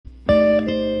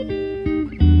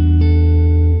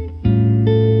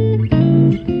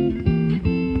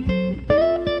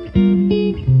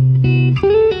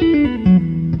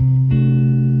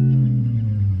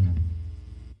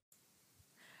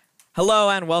Hello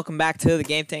and welcome back to the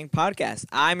Game Tank Podcast.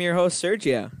 I'm your host,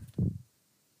 Sergio.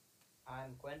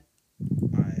 I'm Quinn.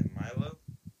 I'm Milo.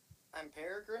 I'm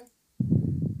Peregrine.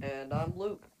 And I'm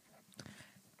Luke.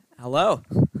 Hello.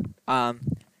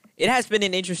 It has been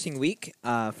an interesting week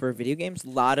for video games. A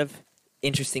lot of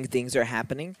interesting things are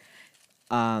happening.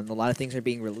 A lot of things are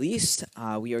being released.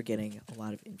 We are getting a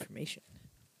lot of information.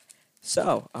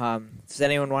 So, does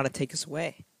anyone want to take us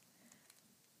away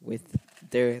with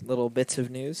their little bits of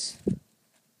news?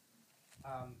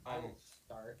 I will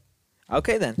start.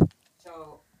 Okay, then.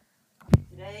 So,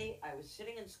 today I was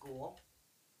sitting in school,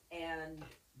 and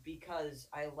because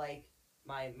I like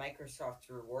my Microsoft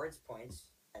rewards points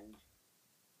and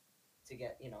to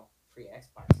get, free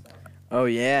Xbox stuff. Oh,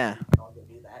 yeah. I'll go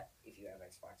do that if you have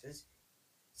Xboxes.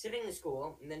 Sitting in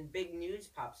school, and then big news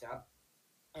pops up,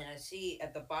 and I see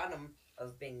at the bottom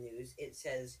of big news, it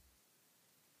says,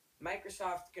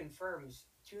 Microsoft confirms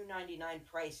 $299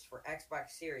 price for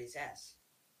Xbox Series S.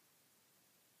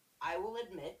 I will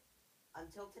admit,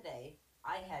 until today,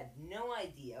 I had no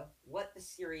idea what the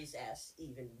Series S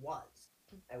even was.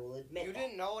 I will admit You that.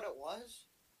 didn't know what it was?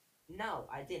 No,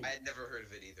 I didn't. I had never heard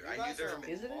of it either. You I knew guys there are were.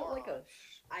 amazing. Isn't it like a?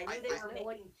 I knew I- they were isn't it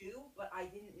like- making two, but I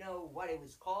didn't know what it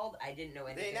was called. I didn't know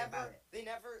anything about it. They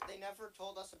never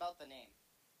told us about the name.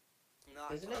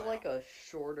 Not Isn't until it like now. a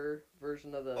shorter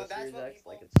version of the But that's Series what X?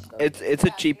 people- Like it's. It's a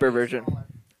Yeah, cheaper way version. smaller.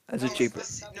 It's No, a cheaper.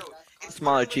 It's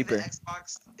Smaller, literally cheaper. The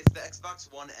Xbox. It's the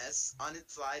Xbox One S on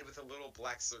its side with a little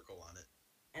black circle on it.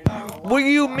 And a lot What do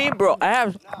you of- mean, bro? I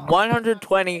have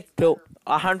 120 to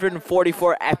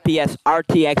 144 FPS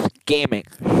RTX gaming.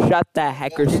 Shut the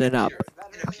heckerson up.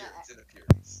 In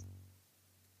appearance.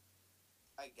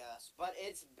 I guess, but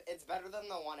it's better than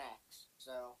the One X.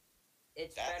 So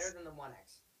It's That's- better than the One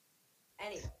X.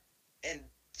 Anyway, And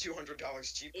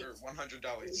 $200 cheaper, It's-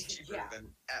 $100 cheaper yeah.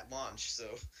 than at launch.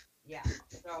 So yeah.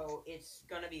 So it's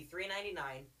gonna be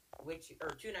 $399,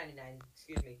 $299,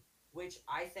 excuse me, which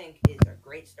I think is a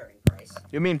great starting price.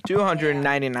 You mean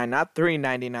 299, not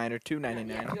 399 or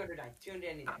 299. Yeah,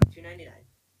 $299.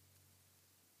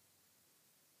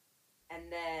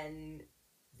 And then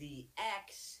the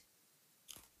X,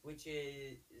 which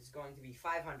is going to be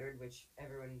 $500, which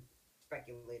everyone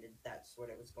speculated that's what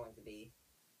it was going to be.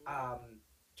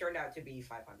 Turned out to be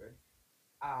 $500.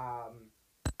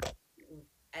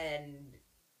 And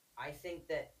I think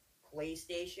that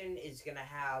PlayStation is gonna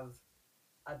have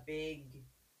a big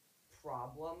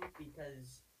problem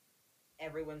because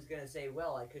everyone's gonna say,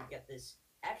 well, I could get this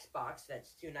Xbox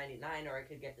that's $299, or I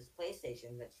could get this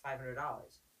PlayStation that's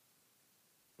 $500.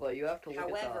 But you have to look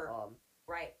However, at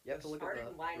Right. You have the to look at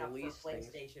starting the lineup release for things.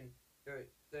 PlayStation. The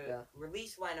Yeah.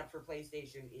 release lineup for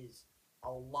PlayStation is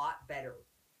a lot better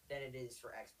than it is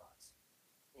for Xbox.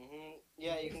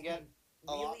 yeah, you can get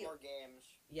a lot Really- more games.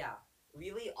 Yeah,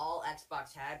 really, all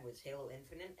Xbox had was Halo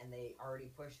Infinite, and they already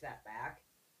pushed that back.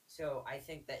 So I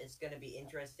think that it's going to be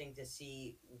interesting to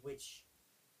see which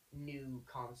new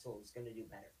console is going to do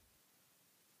better.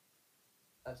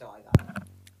 That's all I got.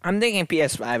 I'm thinking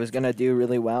PS5 is gonna do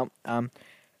really well.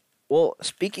 Well,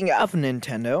 speaking of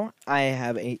Nintendo, I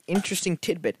have a interesting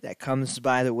tidbit that comes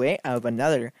by the way of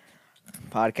another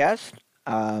podcast,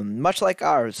 much like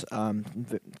ours,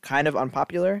 kind of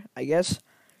unpopular, I guess.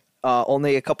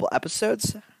 Only a couple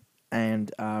episodes,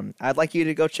 and I'd like you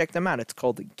to go check them out. It's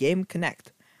called Game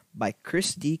Connect by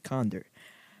Chris D. Condor.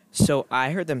 So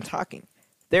I heard them talking.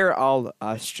 They're all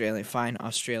fine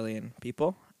Australian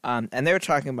people, and they were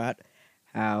talking about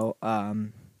how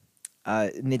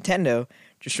Nintendo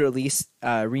just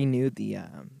renewed the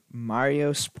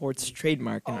Mario Sports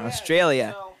trademark in Oh, yeah,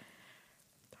 Australia, So,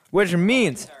 which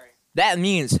means sorry. that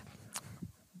means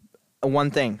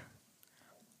one thing: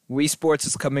 Wii Sports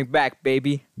is coming back,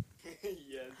 baby.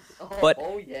 Yes. But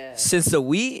oh yeah. Since the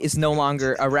Wii is no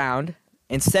longer around,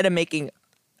 instead of making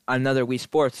another Wii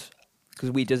Sports, because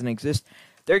Wii doesn't exist,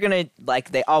 they're gonna,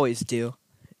 like they always do,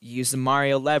 use the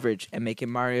Mario leverage and make it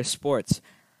Mario Sports.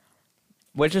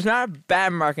 Which is not a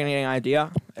bad marketing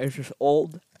idea. It's just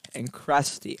old and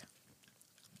crusty.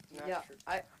 Not Yeah, true.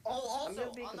 I. Oh, I'm also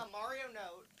gonna be on the Mario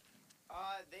note,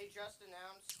 they just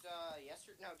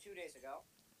announced 2 days ago,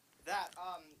 that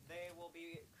they will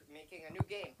be making a new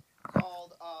game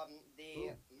called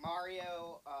the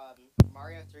Mario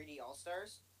 3D All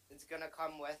Stars. It's gonna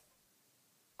come with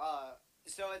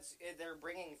they're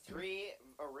bringing 3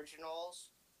 originals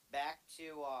back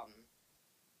to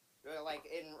like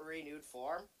in renewed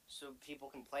form so people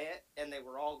can play it, and they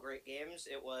were all great games.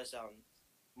 It was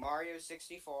Mario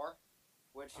 64,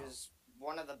 which is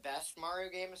one of the best Mario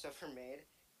games ever made.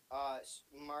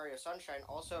 Mario Sunshine,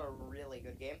 also a really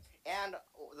good game. And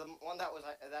the one that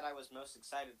I was most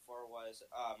excited for was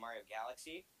Mario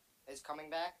Galaxy is coming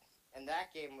back, and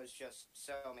that game was just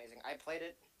so amazing. I played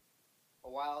it a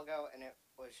while ago, and it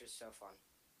was just so fun.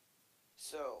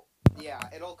 So yeah,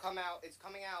 it'll come out. It's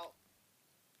coming out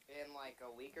in like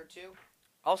a week or two.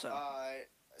 Also,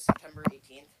 September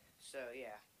 18th. So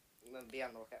yeah, be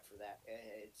on the lookout for that.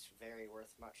 It's very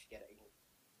worth much getting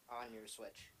on your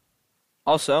Switch.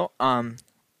 also, an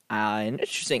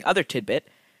interesting other tidbit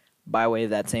by way of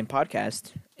that same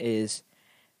podcast is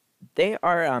they're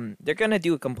gonna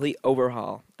do a complete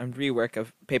overhaul and rework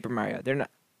of Paper Mario. They're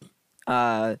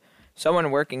not.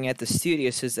 Someone working at the studio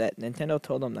says that Nintendo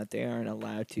told them that they aren't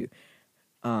allowed to.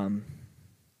 Um.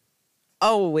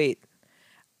 Oh wait,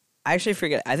 I actually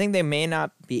forget. I think they may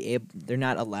not be able. They're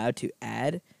not allowed to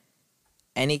add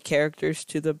any characters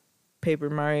to the Paper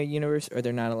Mario universe, or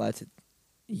they're not allowed to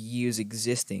use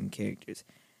existing characters.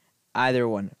 Either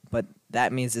one, but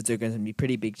that means that there are going to be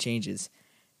pretty big changes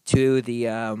to the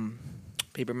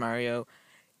Paper Mario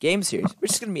game series,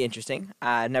 which is going to be interesting.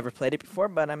 I've never played it before,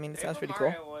 but I mean, it sounds pretty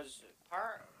cool.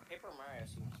 Paper Mario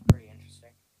seems pretty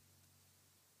interesting.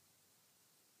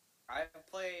 I've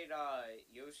played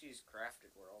Yoshi's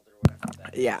Crafted World or whatever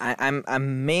that is. Yeah,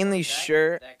 I'm mainly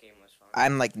sure. That game was fun.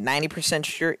 I'm like 90%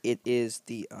 sure it is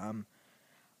the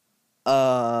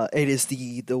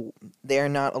they're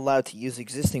not allowed to use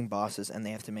existing bosses and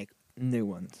they have to make new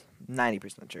ones.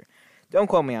 90% sure. Don't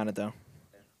quote me on it though.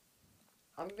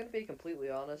 I'm gonna be completely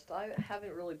honest. I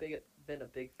haven't really been a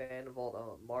big fan of all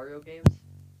the Mario games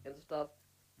and stuff.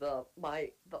 The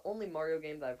only Mario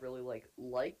game that I've really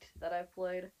liked that I've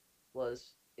played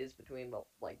is between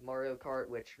like Mario Kart,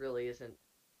 which really isn't.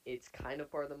 It's kind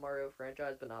of part of the Mario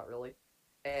franchise, but not really.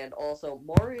 And also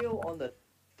Mario on the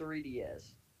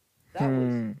 3DS. That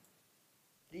was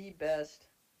the best.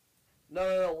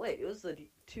 No, wait. It was the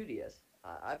 2DS.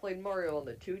 I played Mario on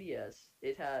the 2DS.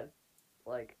 It had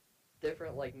like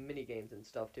different like mini games and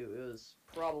stuff too. It was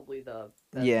probably the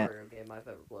best Mario game I've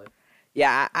ever played.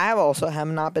 Yeah, I also have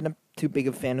not been too big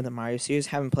of a fan of the Mario series.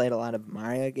 Haven't played a lot of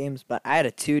Mario games, but I had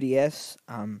a 2DS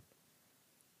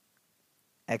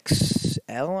XL,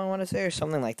 I want to say, or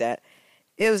something like that.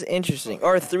 It was interesting.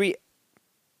 Or three.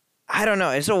 I don't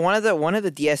know. So one of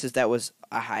the DSs that was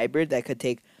a hybrid that could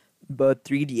take both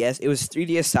 3DS. It was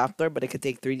 3DS software, but it could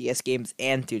take 3DS games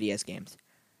and 2DS games.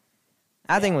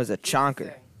 That thing was a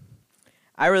chonker.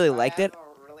 I really liked it.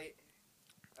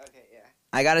 Okay, yeah.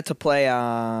 I got it to play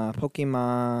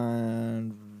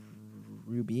Pokemon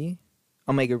Ruby,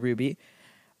 Omega Ruby.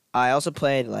 I also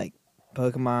played like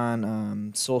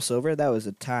Pokemon Soul Silver. That was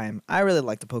a time. I really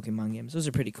liked the Pokemon games. Those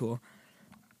are pretty cool.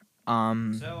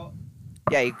 So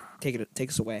Yeah, you take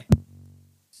us away.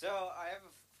 So I have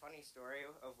a funny story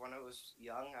of when I was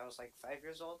young. I was like 5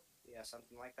 years old. Yeah,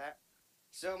 something like that.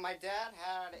 So my dad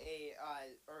had a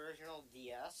original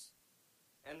DS,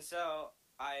 and so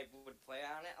I would play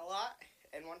on it a lot.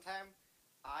 And one time,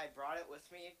 I brought it with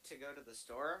me to go to the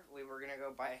store. We were gonna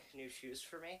go buy new shoes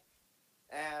for me,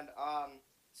 and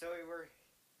so we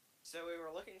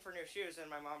were looking for new shoes, and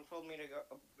my mom told me to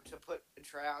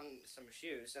try on some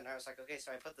shoes, and I was like, okay.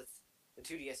 So I put the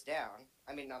 2DS down.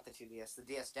 I mean, not the 2DS, the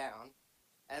DS down,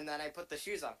 and then I put the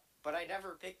shoes on, but I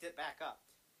never picked it back up.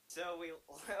 So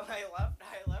I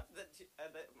left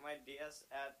my DS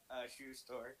at a shoe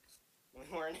store. We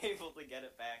weren't able to get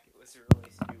it back. It was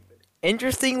really stupid.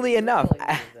 Interestingly enough,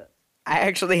 I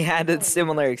actually had a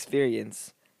similar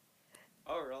experience.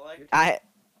 Oh, really?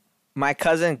 My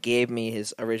cousin gave me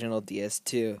his original DS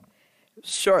too.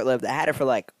 Short-lived. I had it for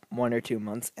like 1 or 2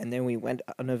 months, and then we went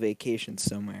on a vacation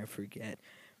somewhere. I forget,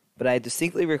 but I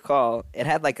distinctly recall it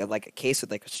had like a case with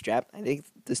like a strap. I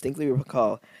distinctly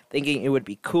recall thinking it would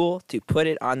be cool to put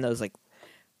it on those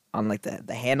on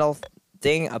the handle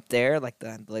thing up there, like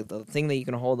the thing that you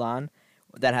can hold on,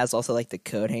 that has also like the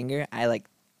coat hanger. I like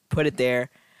put it there,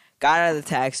 got out of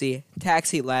the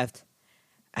taxi left.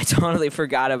 I totally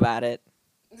forgot about it,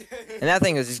 and that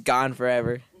thing was just gone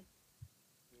forever.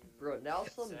 Bro, now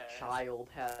some child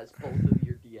has both of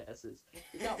your DSs.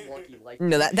 You got lucky, like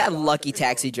No, that lucky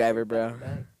taxi driver, bro.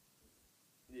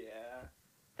 Yeah.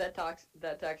 That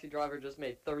taxi driver just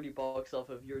made $30 off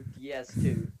of your DS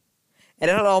too.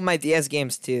 And it had all my DS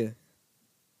games too.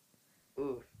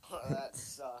 Oof. Oh, that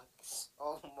sucks.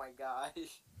 Oh my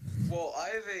gosh. Well, I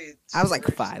have a. I was like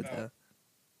story 5 about- though.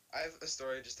 I have a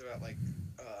story just about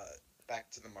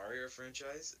back to the Mario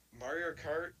franchise. Mario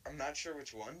Kart. I'm not sure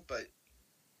which one, but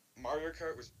Mario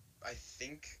Kart was, I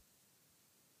think,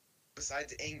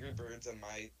 besides Angry Birds on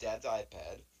my dad's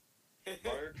iPad,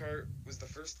 Mario Kart was the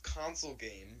first console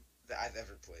game that I've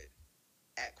ever played.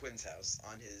 at Quinn's house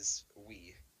on his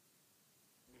Wii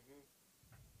Hmm.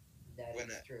 That when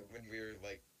is true. when we were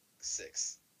like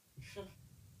 6.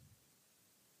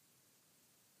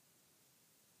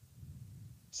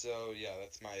 So yeah,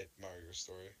 that's my Mario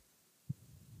story.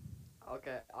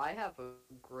 Okay, I have a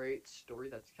great story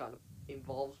that's kind of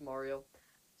involves Mario.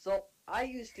 So I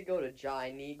used to go to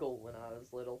Giant Eagle when I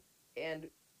was little, and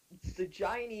the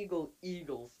Giant Eagle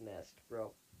Eagle's Nest,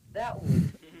 bro. That was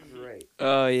great.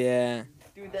 Oh yeah.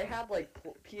 Dude, they had like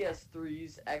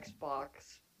PS3s,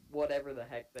 Xbox, whatever the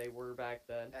heck they were back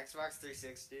then. Xbox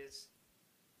 360s.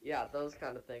 Yeah, those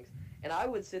kind of things. And I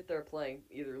would sit there playing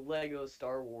either Lego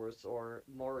Star Wars or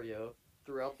Mario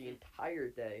throughout the entire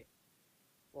day.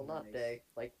 Well, not Nice. day,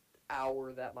 like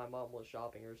hour that my mom was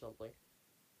shopping or something.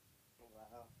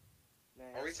 Wow.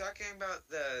 Are we Nice. talking about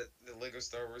the Lego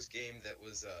Star Wars game that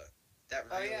was that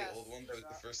Oh, really yes. old one that was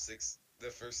the first six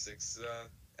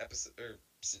episode or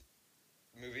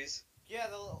movies? Yeah,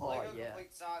 the Oh, Lego yeah.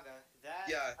 Complete Saga. That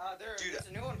Yeah, dude, there's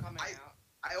a new one coming I- out.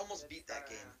 I almost That's beat that got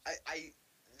game. announced. I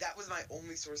that was my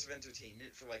only source of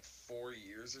entertainment for like 4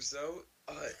 years or so.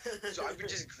 So I would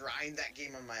just grind that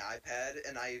game on my iPad,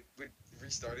 and I would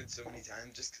restart it so many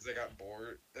times just because I got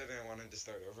bored and I wanted to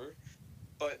start over.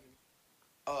 But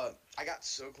I got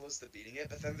so close to beating it,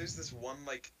 but then there's this one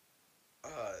like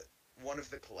uh one of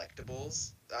the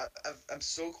collectibles. I'm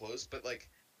so close, but like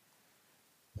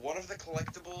one of the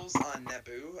collectibles on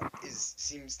Naboo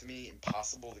seems to me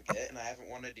impossible to get, and I haven't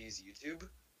wanted to use YouTube.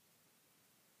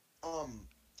 Um,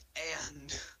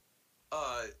 and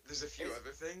there's a few Is-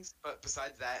 other things, but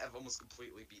besides that, I've almost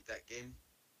completely beat that game.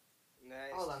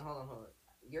 Nice. Hold on.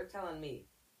 You're telling me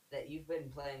that you've been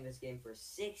playing this game for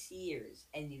 6 years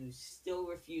and you still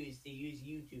refuse to use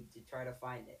YouTube to try to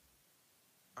find it?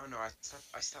 Oh no, I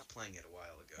stopped playing it a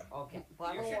while ago. Okay.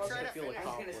 I You don't should want try to to feel finish- I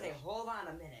was gonna accomplished. say, hold on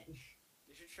a minute.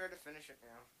 You should try to finish it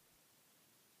now.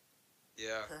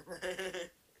 Yeah.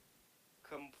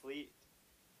 Complete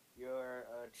your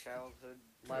childhood.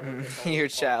 My Mm, little adult your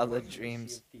Hogwarts childhood Legacy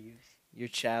dreams. of Thieves. Your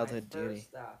childhood duty.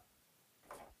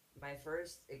 My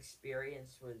first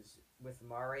experience was with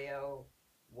Mario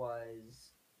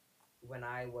was when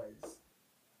I was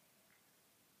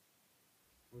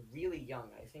really young.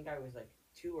 I think I was like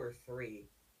 2 or 3,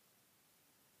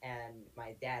 and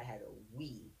my dad had a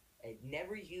Wii. I'd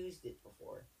never used it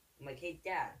before. I'm like, hey,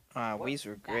 Dad. What's Wii's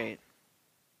were that? great.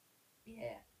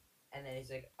 Yeah. And then he's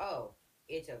like, oh,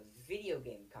 it's a video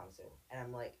game console. And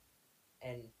I'm like,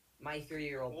 and my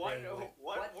 3-year-old brain went,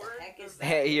 what the word heck is does that?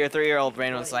 Hey, your 3-year-old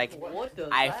brain was like, What does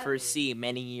I that mean? foresee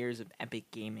many years of epic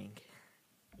gaming.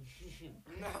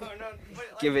 No, but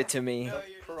like, Give it to me. No, The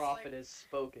you're just prophet like, is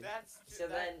spoken. that's So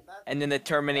then- And then the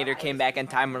Terminator I came was back in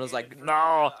time and was like, complicated for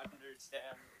no. me to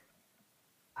understand.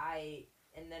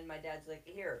 And then my dad's like,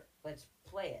 here, let's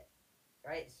play it.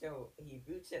 Right? So he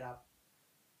boots it up.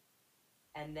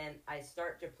 And then I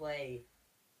start to play,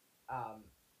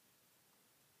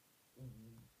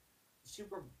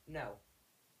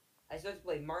 I start to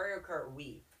play Mario Kart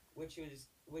Wii, which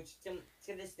to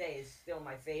this day is still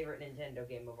my favorite Nintendo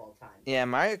game of all time. Yeah,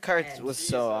 Mario Kart And was Jesus.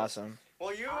 so awesome.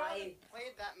 Well, you I- haven't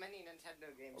played that many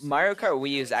Nintendo games. so Mario you can't Kart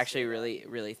Wii is really actually say that. really,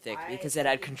 really thick I because it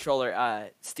had played-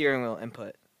 controller, steering wheel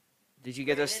input. Did you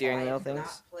get those Granted, steering I wheel have things?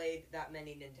 not played that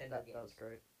many Nintendo That games. was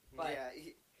great. But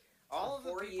yeah, all of the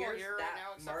 4 people years, here right that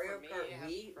now, except Mario for me, Kart have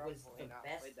Wii was probably the not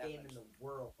best played that game much. in the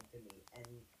world to me, and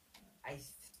I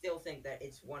still think that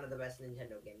it's one of the best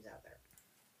Nintendo games out there.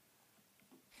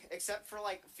 Except for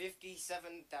like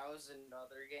 57,000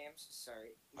 other games. Sorry.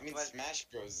 I mean, but Smash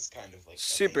Bros is kind of like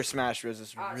Super amazing. Smash Bros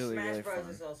is really, Smash really Bros fun.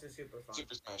 is also super fun.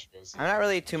 Super Smash Bros. I'm not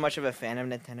really too much of a fan of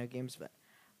Nintendo games, but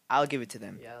I'll give it to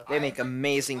them. Yeah. They make my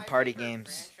amazing party favorite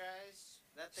games. franchise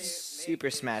that they Super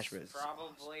make Smash is Bros.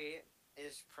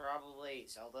 Probably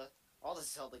Zelda. All the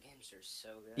Zelda games are so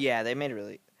good. Yeah, they made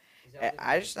really. Zelda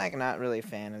I games just are like not really a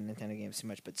fan of Nintendo games too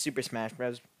much, but Super Smash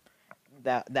Bros.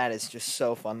 That is just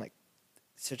so fun, like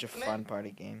such a fun party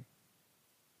game.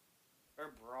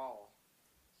 Or Brawl.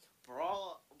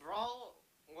 Brawl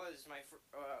was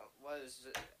was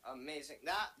amazing.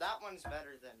 That one's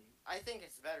better than. I think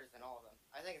it's better than all of them.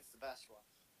 I think it's the best one.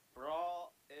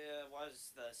 Brawl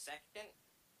was the second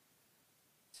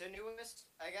to newest,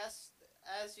 I guess,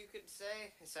 as you could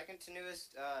say, second to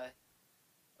newest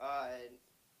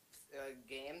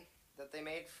game that they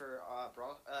made for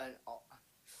Brawl.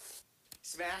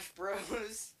 Smash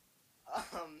Bros.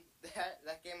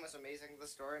 That game was amazing. The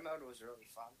story mode was really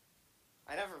fun.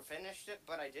 I never finished it,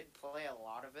 but I did play a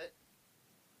lot of it.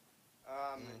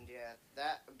 And yeah,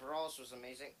 that Brawls was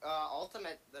amazing.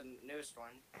 Ultimate, the newest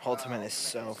one. Ultimate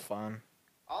is Ultimate so fun.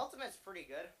 Ultimate's pretty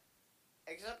good,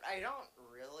 except I don't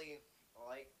really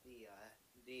like the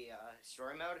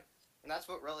story mode, and that's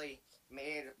what really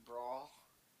made Brawl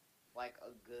like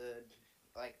a good,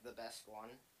 like the best one.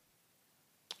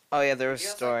 Oh yeah, there was Because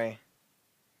like story.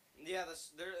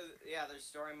 there's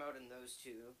story mode in those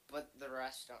two, but the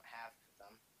rest don't have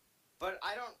them. But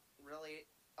I don't really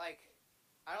like.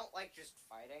 I don't like just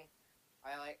fighting.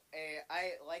 I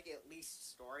like at least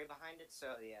story behind it.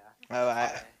 So yeah, Oh,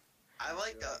 that's I. why I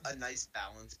like enjoy it. a nice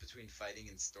balance between fighting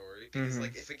and story because Mhm.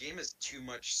 like if a game is too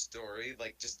much story,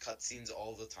 like just cutscenes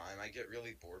all the time, I get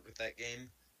really bored with that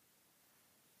game.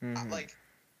 Mhm. Like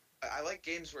I like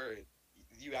games where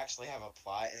you actually have a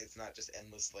plot and it's not just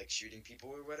endless like shooting people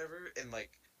or whatever. And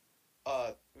like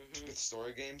uh Mm-hmm. with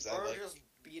story games, I Or like just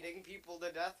beating people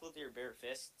to death with your bare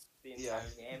fists the yeah.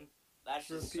 entire game. That's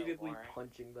just so Repeatedly boring.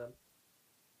 punching them.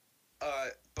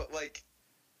 But like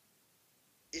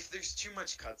if there's too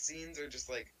much cutscenes or just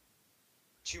like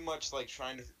too much like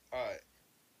trying to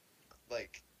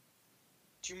like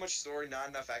too much story, not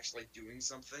enough actually doing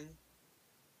something,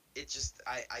 it just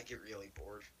I get really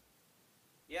bored.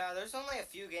 Yeah, there's only a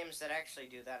few games that actually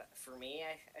do that for me.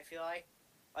 I feel like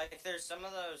there's some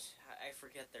of those I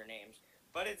forget their names,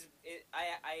 but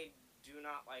I do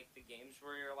not like the games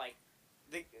where you're like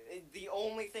the the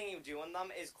only thing you do in them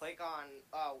is click on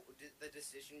the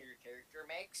decision your character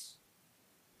makes.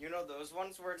 You know those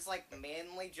ones where it's like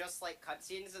mainly just like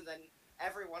cutscenes, and then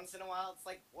every once in a while it's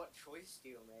like, what choice do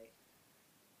you make?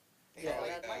 Yeah, Oh Like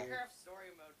that's yeah. weird. Minecraft story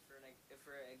mode for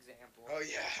example. Oh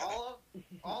yeah.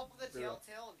 All of the Bruh.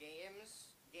 Telltale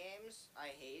games I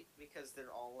hate because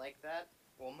they're all like that.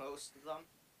 Well, most of them.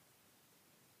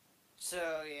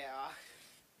 So yeah.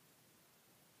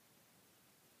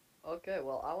 Okay,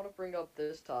 well, I want to bring up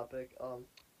this topic.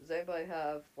 Does anybody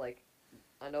have like?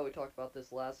 I know we talked about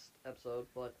this last episode,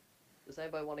 but does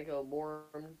anybody want to go more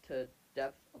into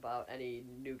depth about any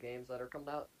new games that are coming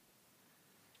out?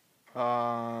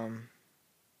 Um.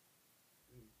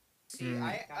 See, Mm,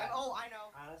 I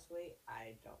know. Honestly,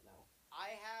 I don't know.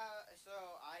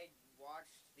 I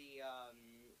watched the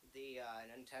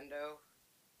Nintendo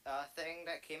thing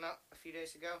that came out a few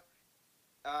days ago.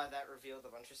 That revealed a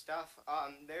bunch of stuff.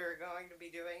 They're going to be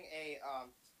doing a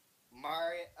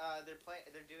Mario.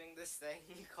 They're doing this thing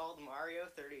called Mario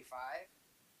 35.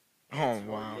 oh It's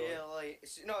wow. really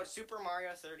no, it's Super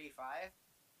Mario 35.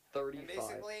 And 35.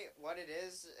 basically, what it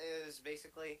is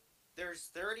basically there's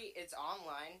 30. It's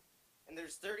online, and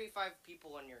there's 35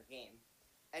 people in your game,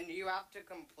 and you have to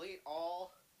complete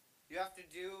all. You have to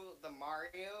do the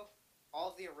Mario,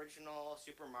 all of the original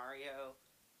Super Mario,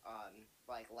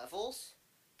 like levels,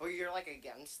 but you're like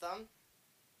against them.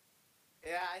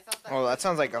 Yeah, I thought that Oh, that was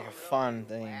sounds like really a really fun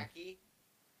thing. wacky.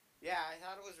 Yeah, I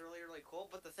thought it was really really cool.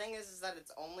 But the thing is that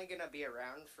it's only gonna be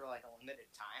around for like a limited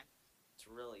time. It's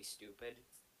really stupid.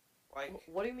 Like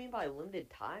What do you mean by limited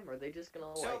time? Are they just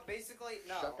gonna so like basically,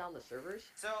 shut no. down the servers?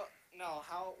 So no,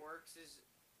 how it works is,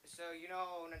 so you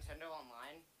know Nintendo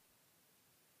Online.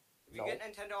 If you No. get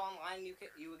Nintendo Online,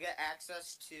 you get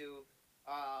access to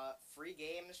free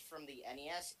games from the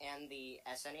NES and the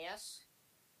SNES,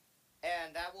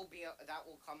 and that will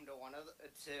come to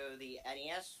to the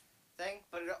NES thing,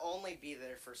 but it'll only be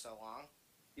there for so long.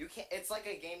 You can't. It's like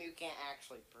a game you can't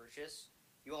actually purchase.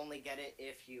 You only get it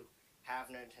if you have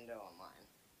Nintendo Online.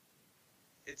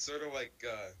 It's sort of like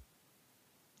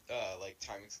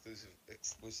time exclusive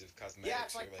Yeah, cosmetics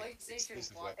it's or like like PlayStation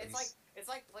exclusive Plus. weapons. It's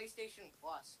like PlayStation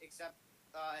Plus, except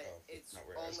Oh, that's it's not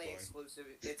where I was only going. exclusive.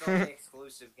 It's only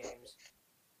exclusive games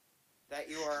that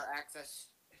you are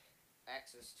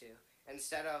access to.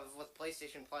 Instead of with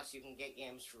PlayStation Plus, you can get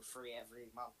games for free every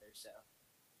month or so.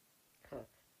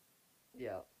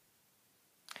 Yeah.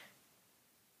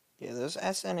 Yeah, those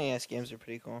SNES games are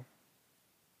pretty cool.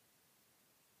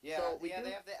 Yeah, So we yeah, do.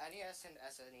 they have the NES and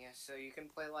SNES, so you can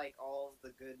play like all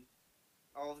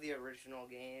of the original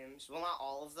games. Well, not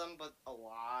all of them, but a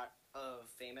lot of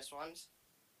famous ones.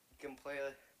 You can play.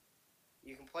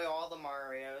 You can play all the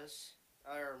Mario's,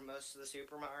 or most of the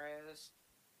Super Mario's.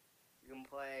 You can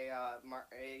play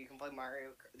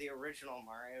Mario, the original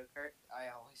Mario Kart. I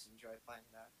always enjoy playing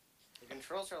that. The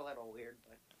controls are a little weird,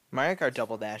 but Mario Kart it's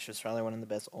Double fun. Dash was probably one of the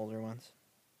best older ones.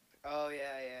 Oh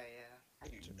yeah, yeah, yeah. I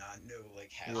do not know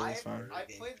like half Really of the fun. Mario I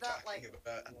games played you're that talking like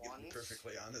about. I'm gonna be once.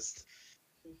 perfectly honest.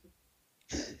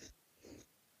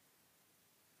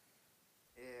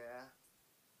 Yeah,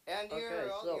 and Okay,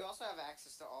 you so also have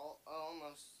access to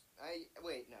almost. I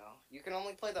wait no, you can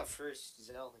only play the first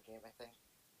Zelda game, I think,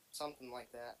 something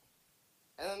like that.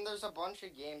 And then there's a bunch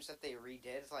of games that they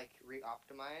redid, like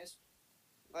re-optimized,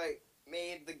 like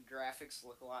made the graphics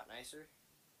look a lot nicer.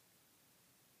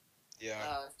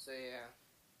 Yeah. So yeah.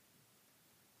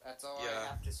 That's all I Yeah.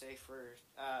 have to say for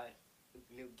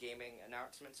new gaming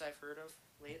announcements I've heard of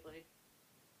lately.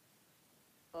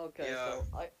 Okay, Yeah.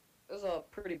 so there's a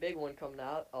pretty big one coming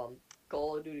out.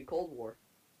 Call of Duty Cold War.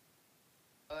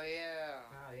 Oh yeah,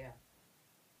 Oh yeah.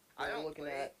 I We're don't looking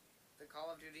play at the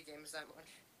Call of Duty games that much,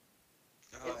 it's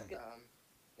but Um.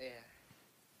 yeah.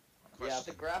 yeah,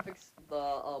 the Question. graphics,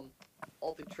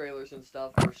 all the trailers and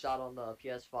stuff were shot on the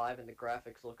PS5, and the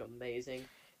graphics look amazing.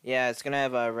 Yeah, it's gonna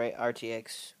have a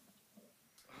RTX.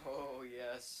 Oh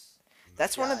yes.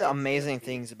 That's one Yeah, of the Nice. it's gonna amazing be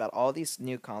things about all these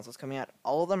new consoles coming out.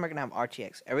 All of them are gonna have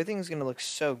RTX. Everything's gonna look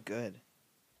so good.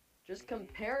 just Mhm.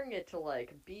 comparing it to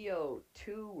like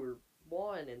BO2 or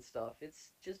 1 and stuff.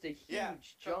 It's just a Yeah,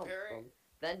 huge jump comparing. from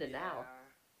then to now.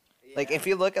 Yeah. Like Yeah. if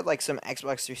you look at like some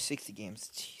Xbox 360 games,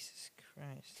 Jesus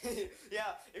Christ.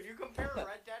 Yeah, if you compare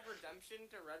Red Dead Redemption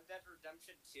to Red Dead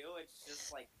Redemption 2, it's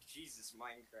just like Jesus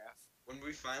Minecraft. When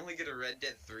we finally get a Red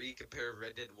Dead 3, compare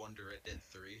Red Dead 1 to Red Dead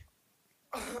 3.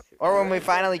 Or when we Red Dead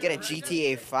finally get a Red Dead,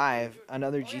 GTA 5, dude.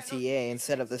 another Oh yeah, no, GTA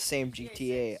instead of the same GTA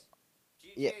GTA. 6.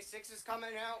 Yeah. GTA 6 is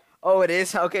coming out. Oh, it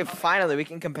is? Okay, Coming finally out. we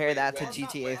can compare Wait, that to when? Well, it's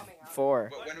not GTA coming out.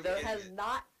 4. When are we There getting has it?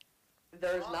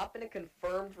 not been a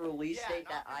confirmed release Yeah, date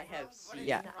not that I have confirmed, but seen. it's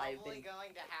Yeah. I've probably been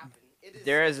going to happen. It is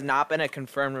There so has gonna not been a happen.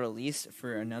 confirmed release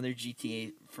for another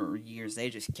GTA for years. They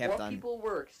just kept what on people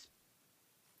were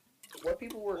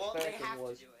Well, they expecting have to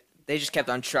was do it. they just kept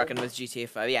have on to. trucking with GTA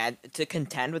 5. Yeah, to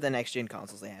contend with the next gen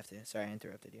consoles they have to. Sorry, I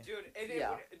interrupted you. Dude, and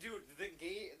Yeah. dude,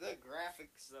 the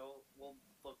graphics though will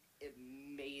look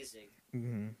amazing.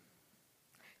 Hmm.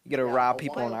 You gotta yeah, rob a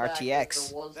people in while back there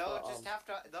RTX. was They'll the just have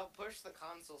to. They'll push the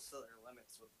consoles to their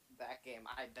limits with that game.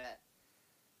 I bet.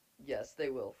 yes, they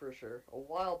will for sure. A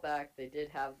while back they did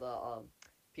have the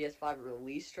PS5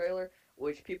 release trailer,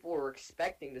 which people were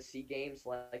expecting to see games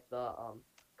like the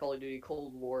Call of Duty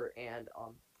Cold War and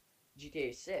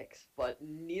GTA 6, but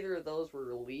neither of those were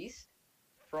released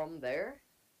from there.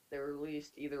 They were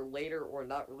released either later or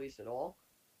not released at all.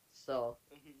 So,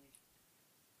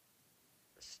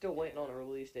 still waiting on a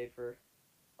release date for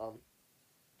um,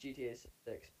 GTA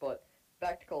 6. But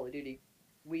back to Call of Duty,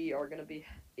 we are going to be.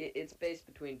 It's based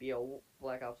between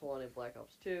Black Ops 1 and Black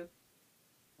Ops 2.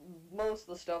 Most of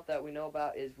the stuff that we know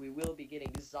about is we will be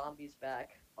getting zombies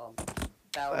back.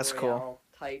 Battle That's cool. Royale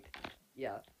type.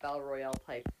 Yeah, Battle Royale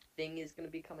type thing is going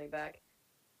to be coming back.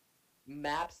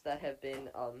 Maps that have been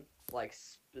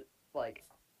like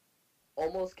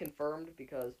almost confirmed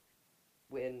because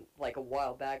when like a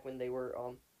while back when they were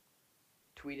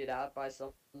tweeted out by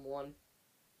someone,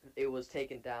 it was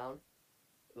taken down.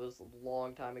 It was a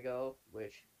long time ago.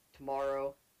 Which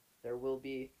tomorrow there will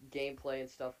be gameplay and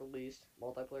stuff released,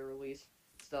 multiplayer release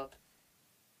stuff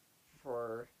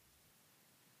for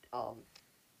um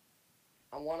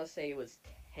I want to say it was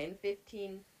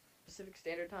 10:15 Pacific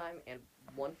Standard Time and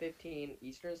 1:15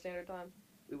 Eastern Standard Time.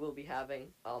 We will be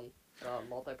having the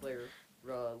multiplayer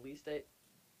release date.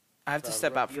 I have to The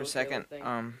step out for a reveal trailer second. thing.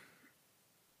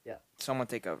 Yeah. Someone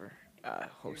take over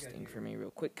You're good, hosting you're for good. me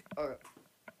real quick. Okay.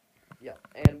 Yeah,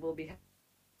 and we'll be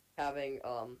having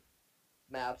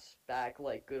maps back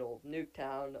like good old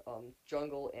Nuketown,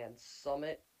 Jungle, and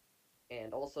Summit,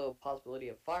 and also possibility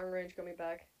of Firing Range coming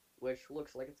back, which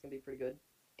looks like it's gonna be pretty good.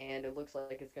 And it looks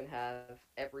like it's gonna have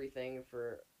everything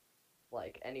for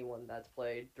like anyone that's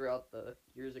played throughout the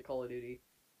years of Call of Duty,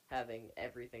 having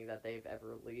everything that they've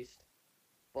ever released.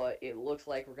 But it looks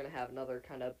like we're gonna have another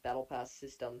kind of battle pass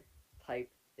system type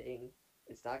thing.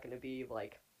 It's not gonna be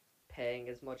like paying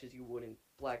as much as you would in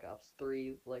Black Ops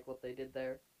 3, like what they did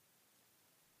there.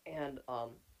 And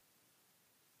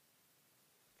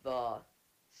the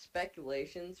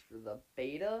speculations for the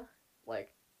beta,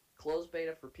 like closed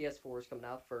beta for PS4 is coming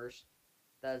out first.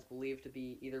 That is believed to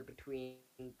be either between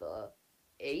the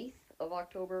 8th of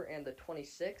October and the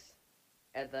 26th,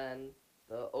 and then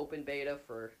the open beta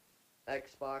for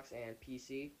Xbox and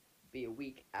PC be a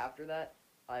week after that.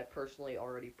 I personally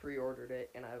already pre-ordered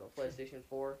it, and I have a PlayStation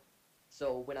 4.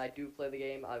 So when I do play the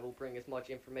game, I will bring as much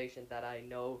information that I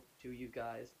know to you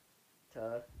guys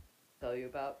to tell you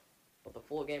about. But the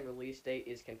full game release date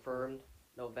is confirmed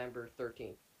November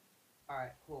 13th. All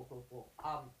right, cool.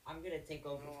 I'm gonna take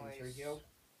over from Nice. Sergio,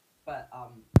 but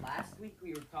last week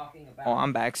we were talking about. Oh,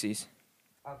 I'm backsies.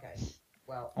 Okay.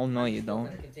 Well. Oh, no, I'm you still don't.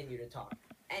 gonna continue to talk.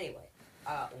 Anyway,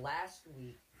 last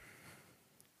week,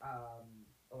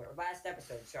 or last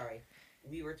episode, sorry,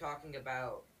 we were talking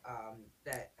about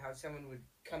that how someone would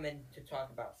come in to talk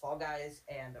about Fall Guys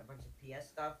and a bunch of PS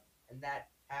stuff, and that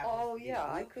happens. Oh to be yeah,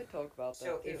 I Luke. could talk about that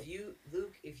So too. if you,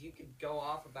 Luke, if you could go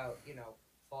off about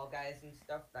Fall Guys and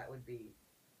stuff, that would be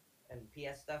and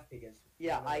PS stuff because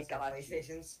Yeah, none of I us have got you.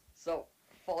 PlayStations. So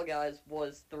Fall Guys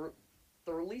was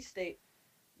the release date.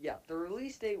 Yeah, the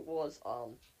release date was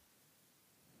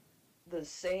the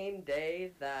same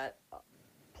day that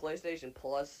PlayStation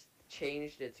Plus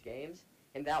changed its games,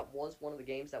 and that was one of the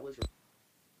games that was.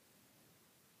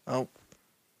 Oh,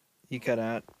 you cut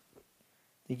out.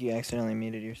 I think you accidentally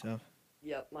muted yourself.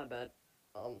 Yep, my bad.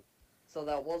 Um, so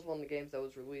that was one of the games that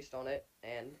was released on it,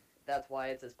 and that's why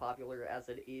it's as popular as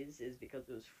it is because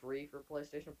it was free for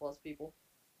PlayStation Plus people.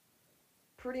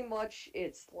 Pretty much,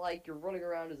 it's like you're running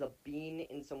around as a bean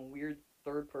in some weird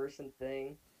third-person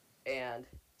thing, and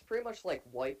it's pretty much like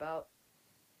Wipeout.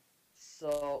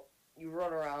 So you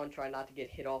run around, try not to get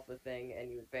hit off the thing,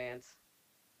 and you advance.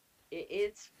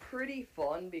 It's pretty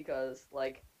fun because,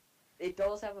 like, it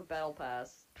does have a battle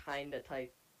pass kind of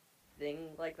type thing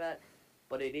like that,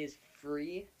 but it is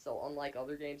free. So unlike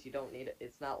other games, you don't need it.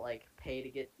 It's not like pay to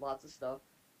get lots of stuff.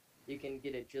 You can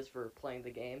get it just for playing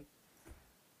the game,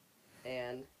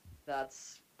 and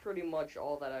that's pretty much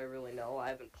all that I really know. I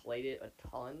haven't played it a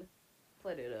ton.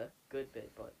 Played it a good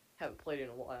bit, but haven't played it in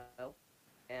a while.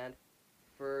 And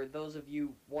for those of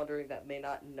you wondering that may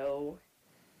not know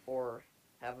or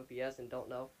have a PS and don't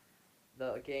know,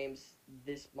 the games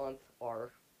this month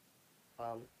are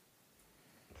um,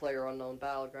 Player Unknown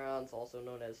Battlegrounds, also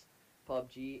known as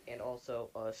PUBG, and also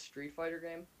a Street Fighter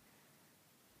game.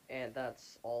 And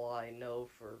that's all I know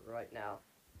for right now.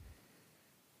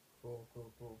 Cool,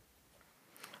 cool, cool.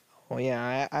 Well,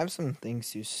 yeah, I have some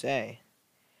things to say.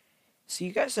 So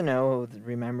you guys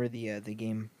remember the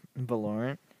game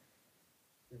Valorant?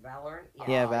 Valorant? Yeah. Yeah,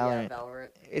 Yeah, Valorant. Valorant.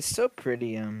 It's still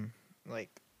pretty like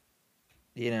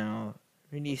really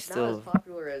It's not as still.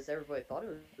 popular as everybody thought it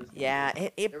was going to Yeah, be.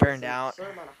 it There burned was a out.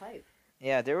 certain amount of hype.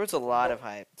 Yeah, there was a lot Well, of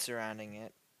hype surrounding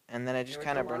it, and then it just There was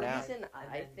kind a of lot burned of The out. hype. reason And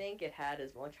I then- think it had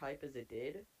as much hype as it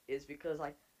did is because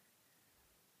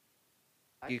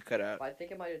You cut out. I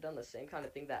think it might have done the same kind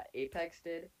of thing that Apex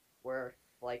did, where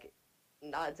like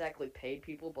not exactly paid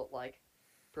people, but like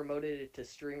promoted it to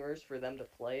streamers for them to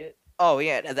play it. Oh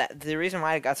yeah, that the reason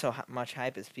why it got so much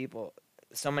hype is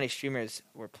so many streamers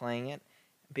were playing it.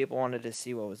 People wanted to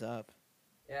see what was up.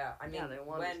 Yeah, I mean, Yeah, they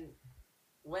wanted-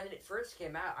 when it first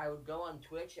came out, I would go on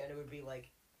Twitch and it would be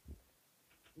like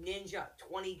Ninja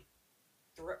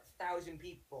 20,000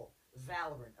 people,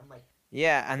 Valorant. I'm like,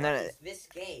 Yeah, and what then is this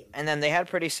game? and then they had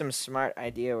pretty some smart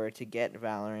idea where to get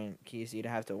Valorant keys, you'd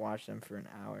have to watch them for an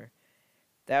hour.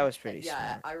 That was pretty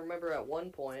Yeah, smart. I remember at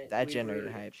one point That we generated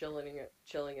were hype.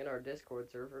 chilling in our Discord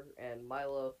server, and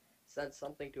Milo sent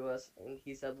something to us, and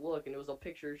he said, "Look," and it was a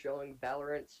picture showing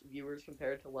Valorant's viewers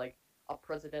compared to like a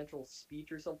presidential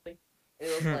speech or something. And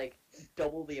it was like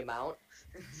double the amount.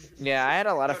 Yeah, I had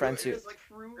a lot of No, friends it who. was like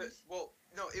well,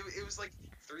 no, it was like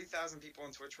 3,000 people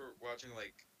on Twitch were watching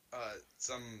like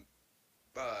some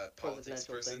politics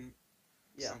Presidential person, thing.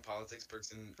 Yeah. some politics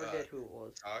person Forget who it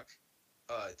was. talk.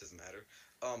 It doesn't matter.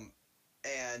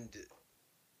 And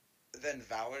then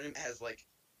Valorant has like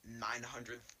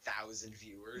 900,000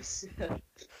 viewers.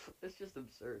 It's just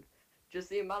absurd. Just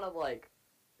the amount of like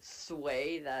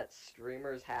sway that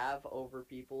streamers have over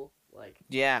people. Like,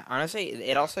 Yeah, honestly,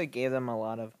 it also gave them a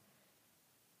lot of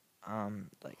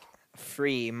like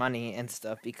free money and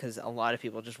stuff because a lot of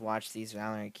people just watch these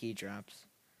Valorant key drops.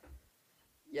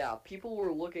 yeah, people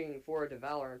were looking forward to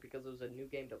Valorant because it was a new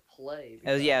game to play. It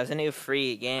was because- it was a new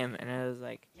free game, and it was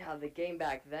like Yeah, the game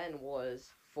back then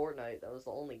was Fortnite. That was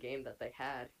the only game that they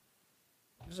had.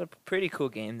 it was a pretty cool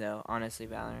game though. Honestly,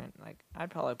 Valorant, like I'd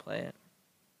probably play it.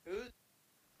 Who's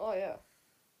Oh yeah.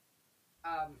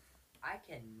 I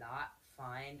cannot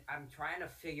find. I'm trying to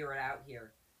figure it out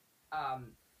here.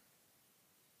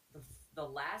 The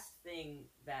last thing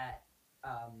that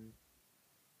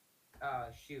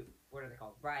shoot, what are they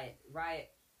called? Riot.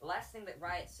 The last thing that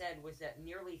Riot said was that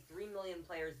nearly 3 million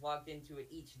players logged into it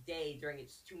each day during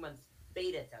its 2-month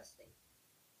beta testing.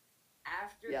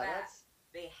 After Yeah, that, that's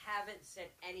they haven't said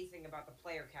anything about the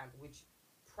player count, which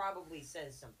probably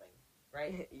says something,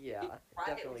 right? yeah, Riot was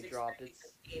definitely dropped. expecting It's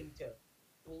this game to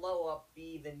blow up,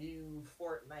 be the new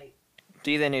Fortnite,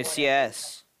 Do the new Whatever.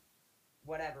 CS.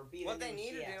 whatever. Be what the they new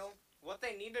need CS. to do? What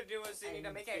they need to do is they need to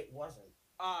And make it it wasn't.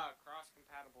 cross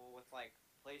compatible with like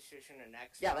PlayStation and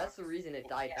Xbox. yeah, that's the reason it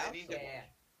died Yeah, out. need so to- yeah.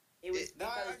 It was No,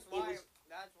 because that's it why. was.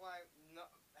 That's why. No,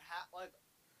 like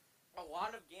a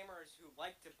lot of gamers who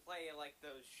like to play like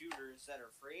those shooters that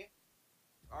are free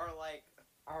are like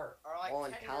Are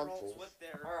On 10-year-olds consoles. with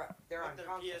their they're on with their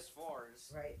consoles,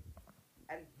 PS4s. right?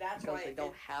 And that's because why they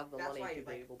don't have the that's money why, to be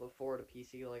like- able to afford a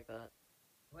PC like that.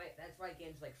 Right, that's why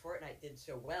games like Fortnite did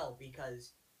so well,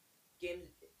 because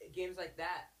games like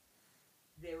that,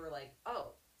 they were like,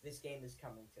 oh, this game is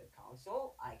coming to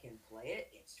console. I can play it.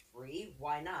 It's free.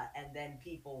 Why not? And then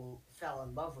people fell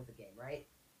in love with the game, right?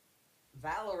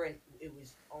 Valorant, it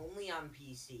was only on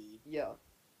PC, Yeah.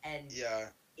 and Yeah,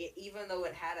 even though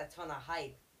it had a ton of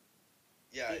hype,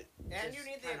 yeah, it And you just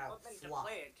need the kinda equipment to flopped,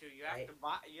 play it too. You have right? to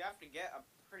buy. You have to get a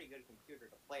pretty good computer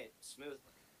to play it smoothly.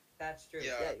 That's true.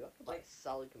 yeah. Yeah, you have to buy a Like,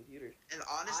 solid computer. And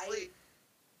honestly,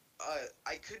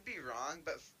 I could be wrong,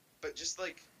 but just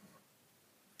like,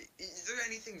 is there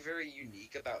anything very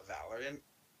unique about Valorant?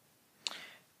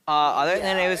 Other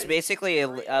than Yeah, it was it's basically a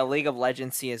free. League of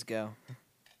Legends CS:GO.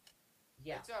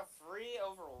 Yeah. It's a free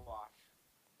Overwatch.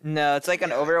 No, it's like an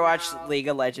Yeah. Overwatch No. League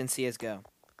of Legends CS:GO.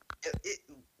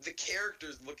 The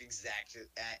characters look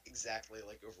exactly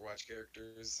like Overwatch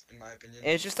characters, in my opinion.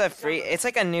 It's just a free. Some of It's them.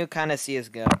 like a new kind of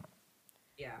CS:GO,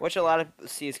 Yeah. which a lot of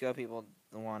CS:GO people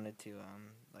wanted to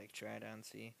like try it out and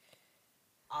see.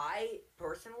 I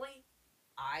personally,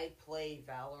 I play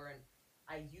Valorant.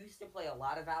 I used to play a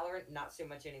lot of Valorant, not so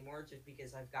much anymore, just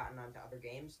because I've gotten onto other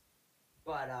games.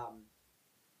 But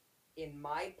in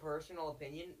my personal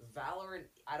opinion, Valorant.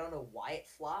 I don't know why it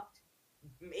flopped.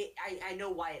 I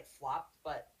know why it flopped,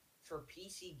 but for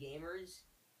PC gamers,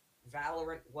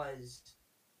 Valorant was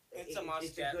It's a must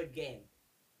it's a get. good game.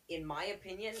 In my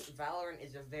opinion, Valorant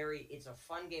is it's a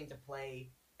fun game to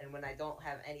play, and when I don't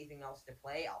have anything else to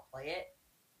play, I'll play it.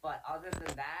 But other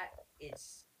than that,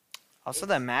 it's Also,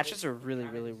 It's- the matches it's are really,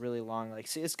 kinda really, just- really long. Like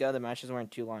CS:GO, the matches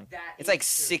weren't too long. that It's like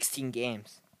is true. 16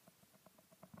 games.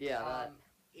 Yeah, that.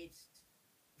 It's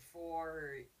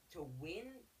to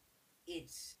win.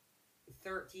 It's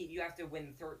 13. You have to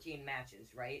win 13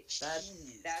 matches, right? That's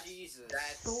Jesus.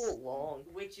 That's So long.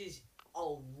 which is a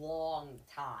long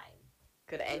time.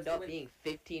 Could end If up it- being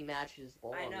 15 matches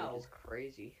long, I know. which is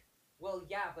crazy. Well,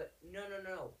 yeah, but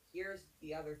no. Here's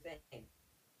the other thing.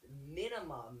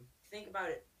 Minimum. Think about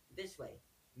it this way.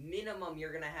 Minimum,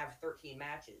 you're gonna have 13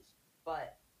 matches,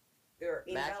 but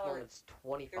in Maximum, Valorant, it's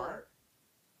 25. there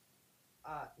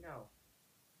are, no,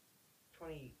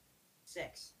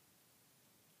 26.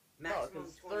 No, Maximum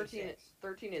because 26.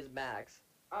 13 is max.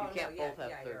 Oh, You can't no, both have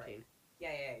yeah, 13. You're right.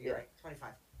 Yeah, you're Yeah. right.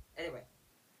 25. Anyway,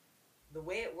 the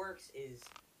way it works is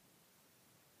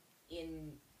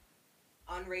in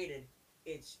unrated,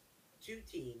 it's 2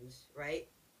 teams,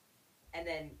 right? And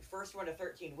then first one to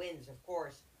 13 wins, of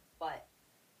course, but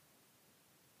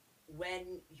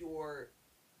when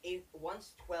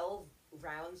once 12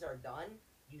 rounds are done,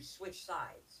 you switch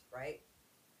sides, right?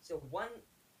 So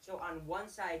on one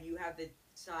side you have the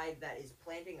side that is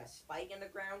planting a spike in the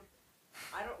ground.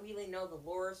 I don't really know the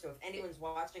lore, so if anyone's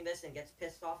watching this and gets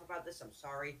pissed off about this, I'm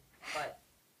sorry, but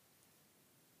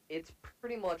It's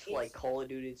pretty much like It's- Call of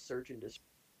Duty Search and Destroy.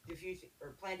 diffusing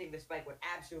or planting the spike would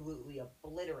absolutely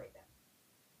obliterate them,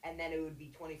 and then it would be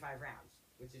 25 rounds,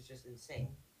 which is just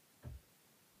insane.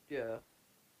 Yeah.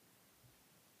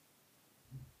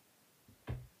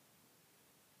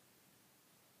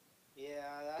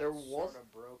 Yeah, that's There was- sort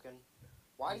of broken.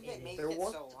 Why did they make There it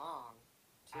was- so long?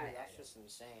 Too, I- that's just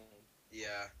insane.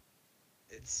 Yeah,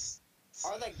 it's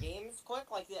Are the games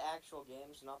quick, like the actual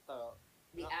games, not the?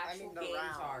 The no, actual the games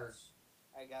rounds,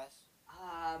 I guess.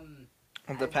 are It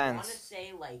I want depends. to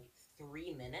say like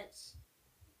 3 minutes.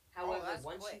 Oh, However, that's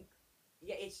once quick.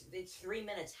 yeah, it's 3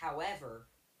 minutes. However,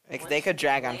 Like, once they could you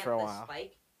drag on plant for a the while.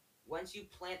 Spike, once you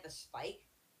plant the spike,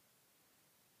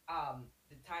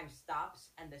 the time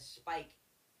stops and the spike,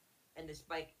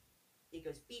 it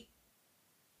goes beep,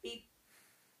 beep,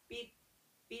 beep,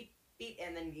 beep, beep,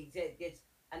 and then it gets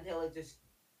until it just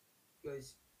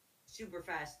goes super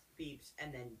fast beeps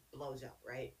and then blows up,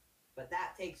 right? But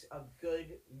that takes a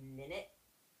good minute,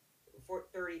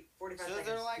 45 So seconds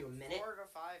they're like to a minute. 4 to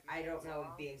 5 minutes. I don't know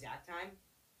long. the exact time,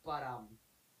 but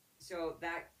so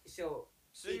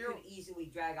So it you're could easily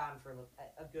drag on for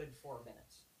a good 4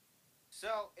 minutes.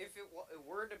 so if it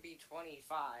were to be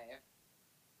 25,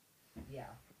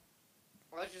 Yeah,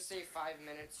 let's just say 5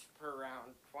 minutes per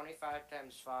round. 25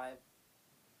 times 5.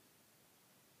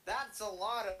 That's a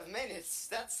lot of minutes.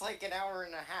 That's like an hour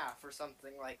and a half or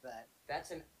something like that.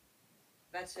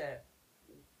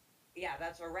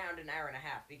 that's around an hour and a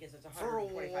half because it's For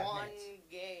 125 one minutes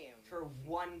game. for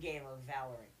one game of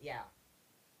Valorant. Yeah,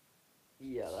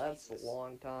 Yeah, that's Jesus. a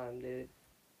long time, dude.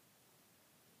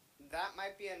 That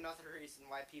might be another reason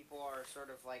why people are sort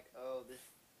of like, oh, this.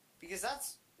 Because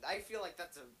I feel like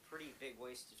that's a pretty big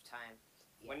waste of time.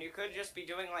 When you could just be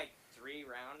doing like 3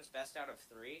 rounds, best out of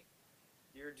 3,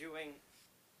 you're doing.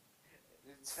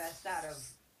 best out of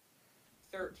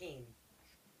 13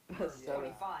 or So,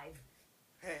 25.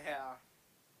 Yeah.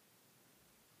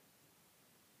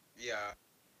 yeah,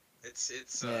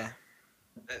 it's Yeah.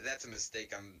 That's a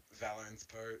mistake on Valorant's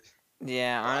part.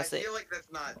 Yeah, But honestly, I feel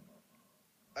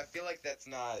like that's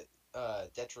not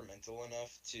detrimental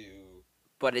enough to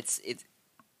but it make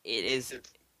is, their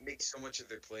make so much of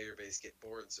their player base get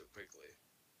bored so quickly.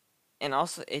 and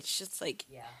also it's just like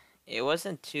Yeah. it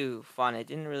wasn't too fun. It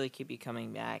didn't really keep you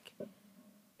coming back.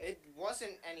 It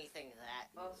wasn't anything that.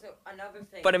 Also, another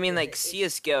thing But I mean, is like that it's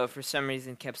CS:GO for some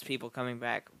reason kept people coming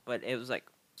back, but it was like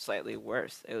slightly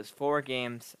worse. It was 4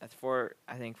 games. That's four.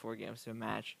 I think 4 games to a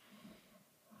match.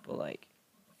 But like,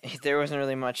 there wasn't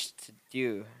really much to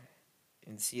do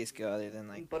in CS:GO other than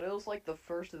like, But it was like the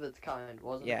first of its kind,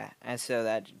 wasn't yeah, and so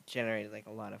that generated like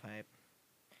a lot of hype.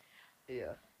 it?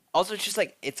 Yeah. Also, it's just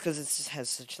like it's because it just has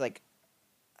such like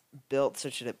built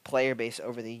such a player base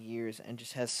over the years and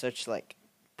just has such like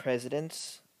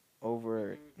precedence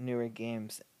over newer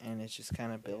games, and it's just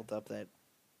kind of built up that.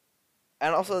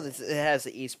 And also, it has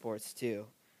the esports too,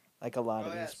 like a lot Oh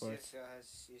of yeah, esports. CS:GO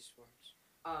has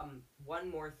esports. one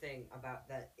more thing about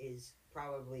that is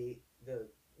probably the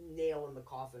nail in the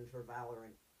coffin for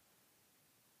Valorant.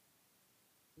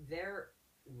 Their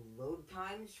load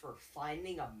times for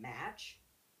finding a match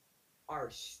are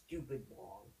stupid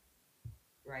long,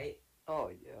 right? Oh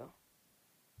yeah.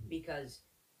 Because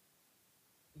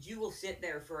you will sit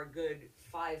there for a good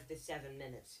 5 to 7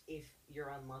 minutes if you're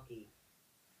unlucky.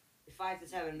 5 to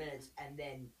 7 minutes, and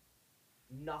then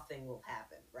nothing will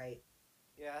happen, right?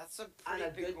 Yeah, that's a On pretty a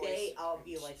big good waste day, of I'll time.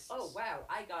 be like, oh Jesus. wow,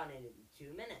 I got in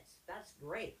 2 minutes. That's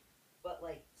great. But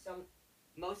like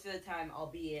most of the time,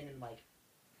 I'll be in like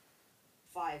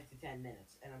 5 to 10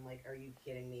 minutes, and I'm like, are you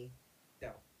kidding me?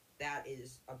 No, that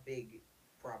is a big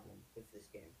problem with this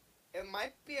game. It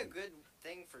might be a good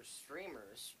thing for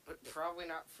streamers, but probably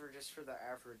not for the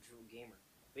average gamer.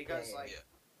 Because Yeah. like Yeah.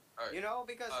 All right.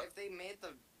 because Uh, if they made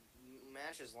the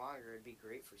matches longer, it'd be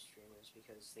great for streamers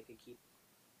because they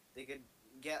could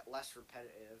get less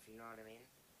repetitive. You know what I mean?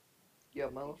 Yeah,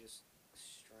 It'd be Mello. just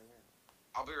strung out.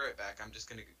 I'll be right back. I just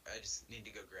need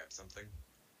to go grab something.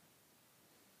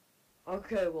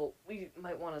 Okay, well, we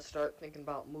might want to start thinking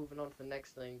about moving on to the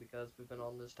next thing because we've been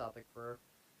on this topic for a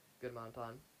good amount of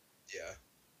time, Yeah.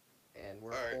 and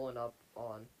we're All right. pulling up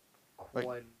on Like,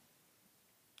 quite.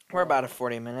 we're about long at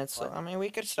 40 minutes, so time. I mean, we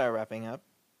could start wrapping up.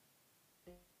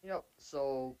 Yep.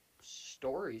 So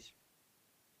stories.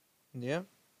 Yeah.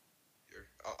 Here.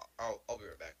 I'll be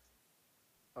right back.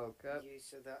 Okay. You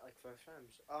said that like 5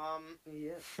 times.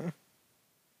 Yeah.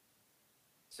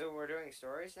 So we're doing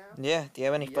stories now. Yeah. Do you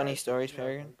have any funny Yes, if stories, you have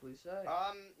Peregrine? one, please say.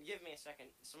 Give me a second.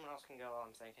 Someone else can go while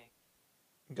I'm thinking.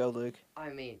 Go, Luke. I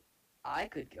mean, I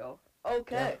could go.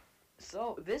 Okay.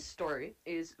 So this story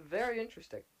is very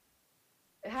interesting.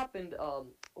 It happened a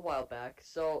while back.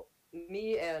 So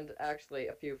me and actually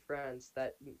a few friends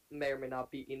that may or may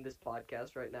not be in this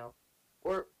podcast right now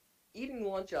were eating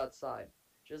lunch outside,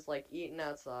 just like eating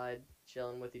outside,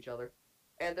 chilling with each other.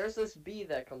 And there's this bee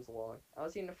that comes along. I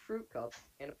was eating a fruit cup,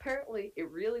 and apparently it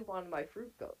really wanted my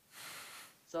fruit cup.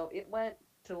 So it went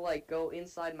to like go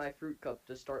inside my fruit cup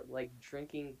to start like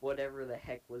drinking whatever the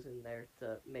heck was in there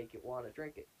to make it want to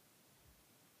drink it.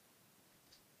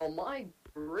 So my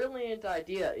brilliant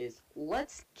idea is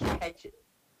let's catch it.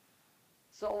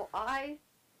 So I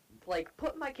like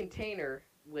put my container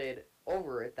lid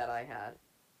over it that I had,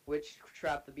 which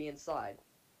trapped the bee inside,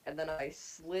 and then I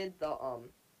slid the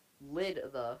lid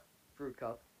of the fruit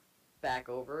cup back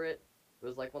over it. It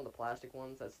was like one of the plastic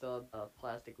ones that still had a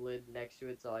plastic lid next to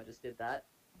it, so I just did that.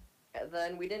 And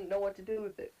then we didn't know what to do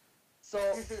with it.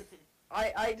 So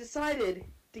I decided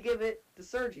to give it to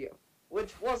Sergio,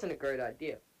 which wasn't a great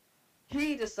idea.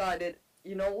 He decided,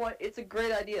 you know what, it's a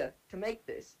great idea to make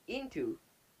this into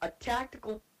a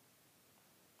tactical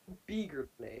bee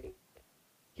grenade.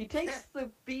 He takes the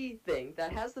bee thing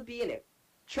that has the bee in it,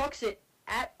 chucks it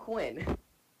at Quinn.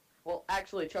 Well,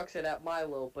 actually chucks it at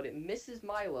Milo, but it misses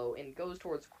Milo and goes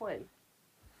towards Quinn.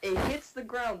 It hits the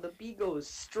ground, the bee goes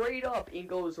straight up and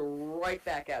goes right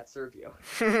back at Sergio.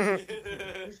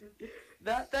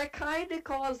 That kind of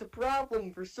caused a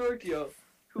problem for Sergio,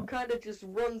 who kind of just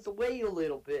runs away a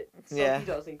little bit so Yeah. he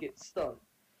doesn't get stung.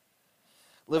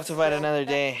 Live to fight So another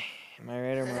that- day. Am I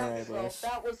right or am I right, So boys?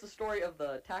 that was the story of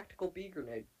the tactical bee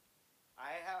grenade.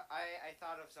 I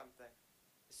thought of something.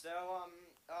 So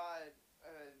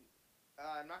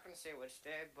I'm not gonna say which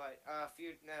day, but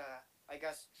I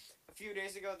guess a few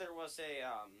days ago there was a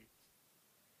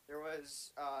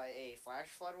flash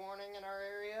flood warning in our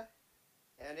area,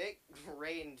 and it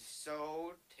rained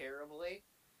so terribly,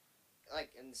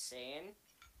 like insane,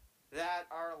 that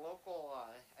our local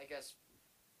I guess,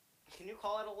 can you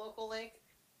call it a local lake?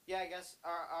 Yeah, I guess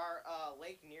our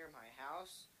lake near my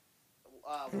house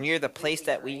was Near the place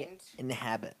completely that we drained.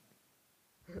 inhabit.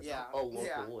 Yeah, A local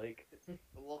yeah. lake.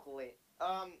 Locally.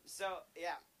 So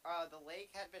yeah, the lake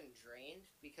had been drained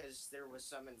because there was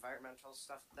some environmental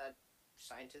stuff that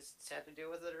scientists had to do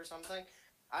with it or something.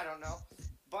 I don't know,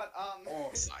 but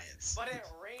All science. but it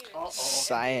rained Uh-oh. and the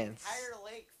Science. entire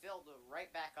lake filled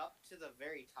right back up to the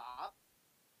very top,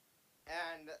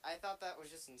 and I thought that was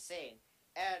just insane.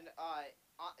 And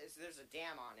there's a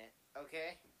dam on it,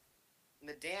 okay? And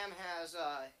the dam has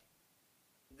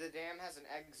an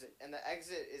exit, and the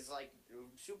exit is like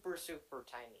super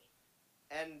tiny.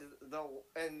 And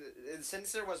and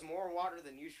since there was more water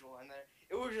than usual in there,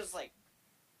 it was just like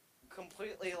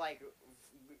completely like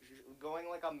going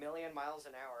like a million miles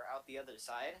an hour out the other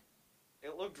side.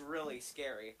 It looked really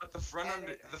scary. But the front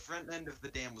end of the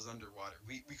dam was underwater.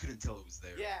 We couldn't tell it was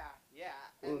there. Yeah, yeah.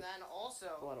 And Oof. then A also,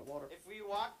 lot of water. if we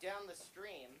walked down the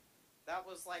stream, that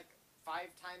was like 5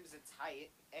 times its height,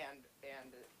 and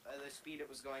the speed it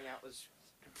was going at was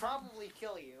could probably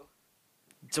kill you.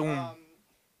 Zoom.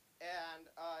 And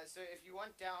so if you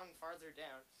went down farther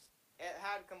down, it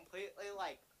had completely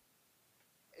like.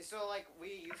 So like we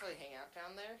usually hang out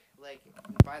down there, like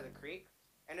by the creek,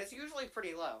 and it's usually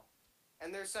pretty low.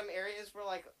 And there's some areas where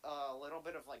like a little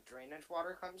bit of like drainage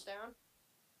water comes down.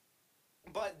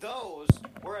 But those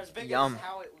were as big Yum. as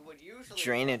how it would usually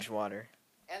Drainage look. water.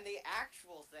 And the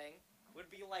actual thing would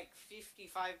be like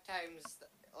 55 times.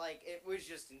 Like it was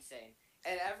just insane,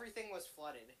 and everything was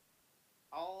flooded.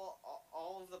 All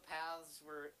of the paths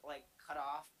were like cut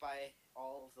off by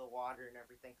all of the water and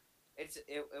everything. It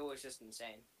was just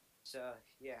insane. So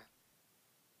yeah.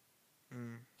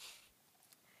 Mm.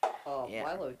 Yeah.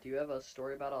 Milo, do you have a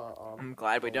story about I'm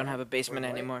glad we a don't lake have a basement or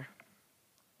lake? anymore.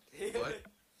 What?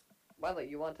 Milo,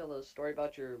 you want to tell a story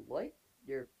about your lake?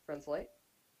 Your friend's lake?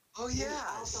 Oh yeah.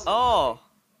 Oh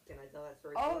Can I tell that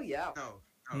story? Oh please? yeah.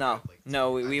 no, I'd like to.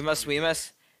 no, we I'd must totally do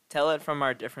tell it from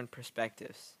our different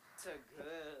perspectives. That's a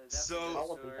good. So- a I'll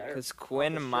good be story. there. Because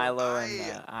Quinn, for sure. Milo,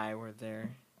 and I were there,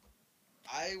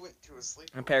 it. I went to a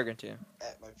sleepover and Peregrine too.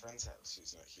 at my friend's house,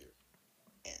 who's not here,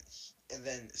 and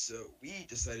then so we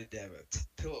decided to have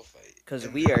a pillow fight. Because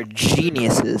And we are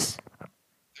geniuses.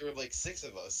 There were like 6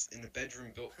 of us in a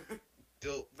bedroom built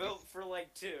Built for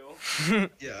like 2.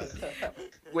 yeah.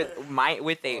 with a Like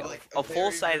a very,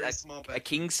 full size very small a bedroom.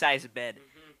 king size bed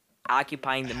Mm-hmm.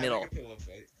 occupying the Having middle. a pillow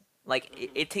fight.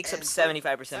 Like it takes up And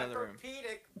 75% of the room.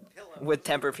 Tempur-Pedic pillows. With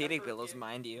Tempur-Pedic pillows,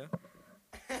 mind you.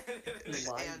 Mind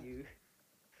And- you.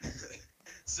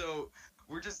 So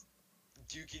we're just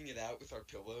duking it out with our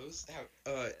pillows.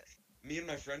 Me and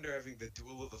my friend are having the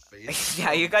duel of the fates.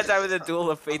 Yeah, you guys are having the duel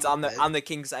of fates on bed. the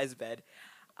king size bed.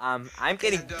 I'm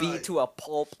getting And, beat to a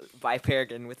pulp by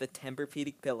Peregrine with a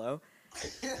Tempur-Pedic pillow.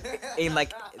 And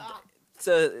like,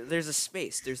 so there's a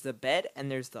space. There's the bed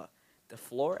and there's the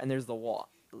floor and there's the wall.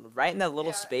 Right in that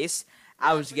little Yeah. space,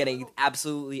 I was the getting little-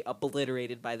 absolutely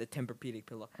obliterated by the Tempur-Pedic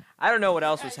pillow. I don't know what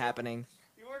else was Yeah, happening.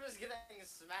 You were just getting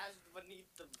smashed beneath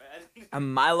the bed.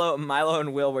 Milo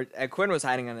and Will were. Quinn was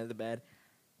hiding under the bed.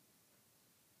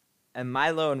 And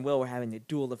Milo and Will were having a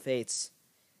duel of fates.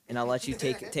 And I'll let you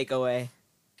take away.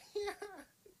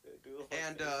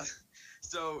 And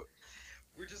so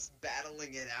we're just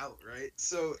battling it out, right?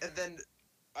 So and then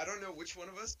I don't know which one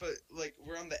of us, but like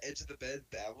we're on the edge of the bed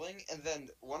battling, and then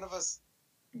one of us,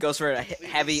 Goes for a Completely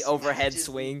heavy overhead smashes-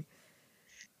 swing.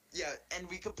 yeah, and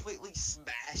we completely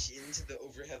smash into the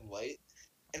overhead light,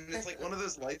 and it's like one of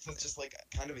those lights that's just like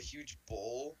kind of a huge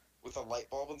bowl with a light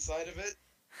bulb inside of it,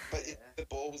 but Yeah. the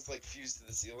bowl was like fused to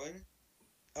the ceiling.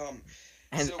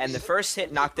 And So and we the hit- first hit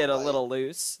we knocked hit it the a light. little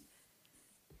loose.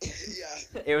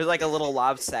 Yeah. It was like a little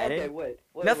lopsided. Okay, wait.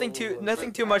 Nothing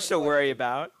too much to worry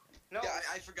about. No, Yeah,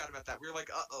 I forgot about that. We were like,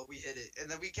 we hit it, and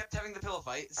then we kept having the pillow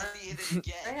fight. So we hit it I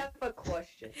again. have a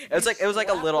question. It was like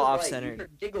a Slap little the light, off-centered. You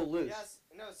heard jiggle loose. yes,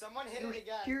 no, someone hit it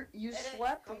again. You And it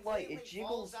slap the light, it completely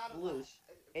jiggles falls out of the- loose,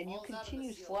 it and you falls out of the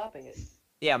continue ceiling. slapping it.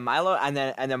 Yeah, Milo and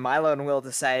then Milo and Will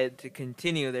decided to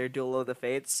continue their duel of the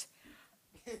fates,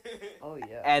 Oh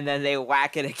yeah. and then they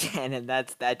whack it again, and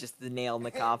that's just the nail in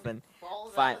the coffin.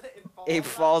 Falls Fine. out of the- It out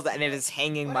falls of and the it is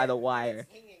ceiling. hanging by the But wire.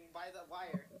 It's hanging by the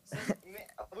wire. So,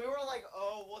 we were like,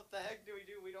 oh, what the heck do we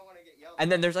do? We don't want to get yelled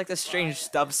And then at there's like this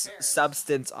strange by parents.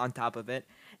 substance on top of it,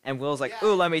 and Will's like, Yeah,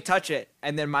 "Ooh, let me it's- touch it,"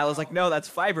 and then Milo's like, No. "No, that's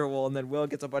fiber wool," and then Will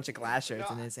gets a bunch of glass shards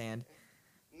No, in his hand.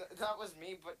 No, that was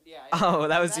me, but yeah. Oh,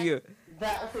 that was you.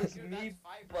 That yeah, was dude, me, that's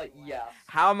fiber but glass. yeah.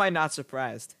 How am I not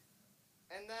surprised?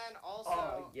 And then also,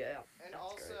 Oh yeah. and That's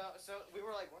also, great. so we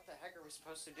were like, what the heck are we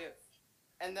supposed to do?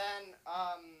 And then,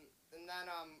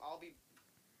 I'll be.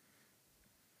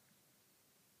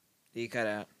 You cut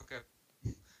out.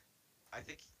 I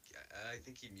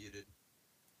think he muted.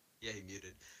 Yeah, he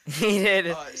muted. He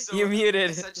did. So You muted.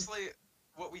 essentially,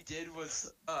 what we did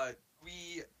was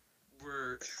we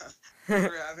were we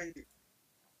were having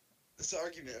this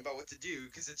argument about what to do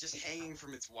because it's just hanging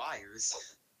from its wires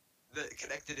that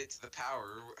connected it to the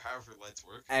power, however lights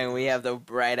work. And we have the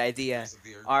bright idea. Because of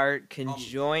the Earth. Our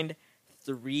conjoined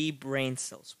 3 brain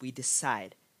cells. We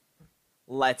decide.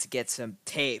 Let's get some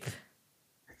tape.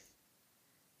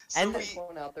 So And we,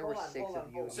 Point out there were Hold on, 6 hold of on,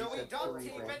 you. hold And on. you So we said duct 3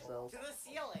 tape brain it cells. to the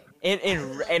ceiling.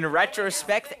 In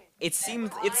retrospect, it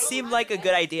seemed like a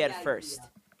good idea at first.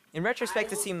 In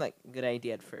retrospect, it seemed like a good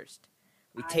idea at first.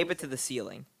 We tape it to the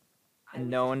ceiling, and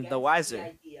no one the wiser. The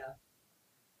idea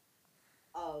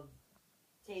of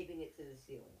taping it to the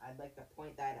ceiling. I'd like to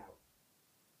point that out.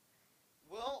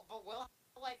 We'll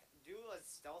like do a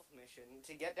stealth mission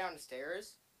to get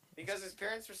downstairs because his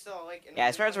parents were still like. In Yeah,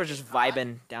 his the room parents were when just he got.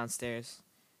 vibing downstairs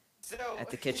So at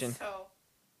the kitchen. So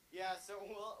yeah, so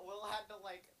we'll have to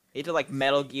like. He had to like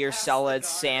Metal sneak Gear past the Solid, guards.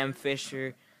 Sam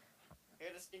Fisher. He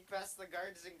had to sneak past the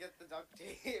guards and get the duct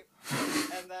tape,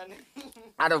 and then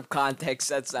Out of context,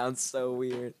 that sounds so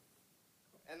weird.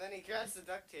 and then he grabs the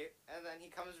duct tape, and then he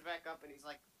comes back up and he's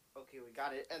like, "Okay, we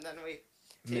got it," and then we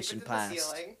tape Mission it to passed. the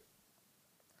ceiling,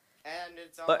 and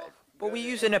it's all. But we good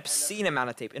used an and obscene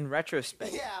amount of tape. In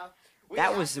retrospect, Yeah. we that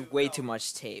have was to, way no. too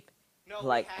much tape. No,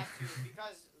 Like- we have to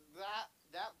because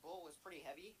that bowl was pretty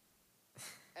heavy,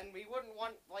 and we wouldn't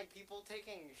want like people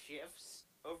taking shifts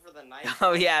over the night.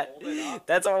 Oh to yeah, hold it up.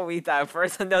 that's what we thought.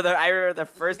 First, I remember the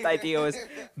first idea was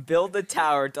build a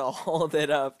tower to hold it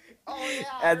up, Oh yeah.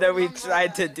 I and then we remember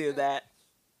tried to do that.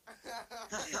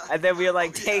 And then we were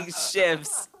like, Oh, take yeah.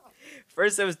 shifts.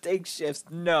 First it was take shifts.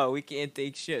 No, we can't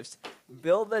take shifts.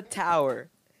 Build a tower.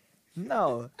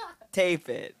 No, tape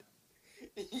it.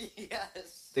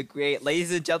 Yes. The great,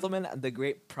 ladies and gentlemen, the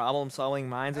great problem-solving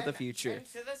minds of the And- future. And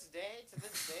to this day,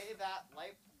 that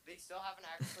light, they still haven't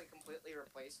actually completely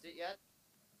replaced it yet.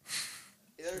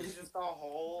 There's just a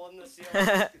hole in the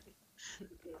ceiling.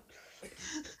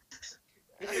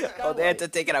 Oh, they had to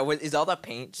take it out. Is all the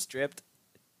paint stripped?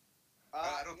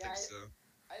 I don't yeah, think so.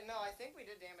 I think we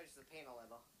did damage the paint a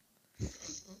little.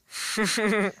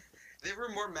 They were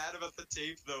more mad about the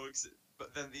tape though,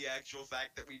 but than the actual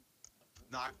fact that we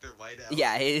knocked their light out.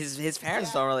 Yeah, his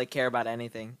parents Yeah. don't really care about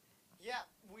anything. Yeah,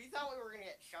 we thought we were gonna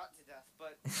get shot to death,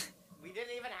 but we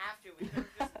didn't even have to. We could've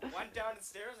just went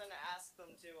downstairs and asked them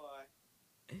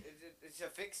to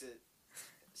fix it.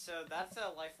 So that's a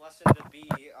life lesson to be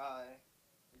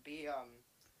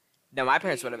No, my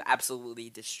parents would have absolutely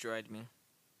destroyed me.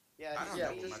 yeah. I don't Yeah,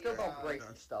 know what just my still parents don't break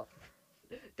done. stuff.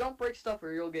 Don't break stuff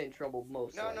or you'll get in trouble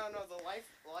most No, likely. the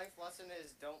life lesson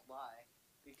is don't lie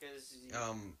because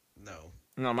No.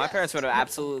 No, my Yes. parents would have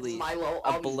absolutely Milo,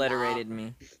 obliterated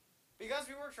me. because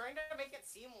we were trying to make it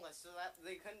seamless so that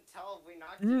they couldn't tell if we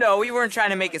knocked. No, we weren't trying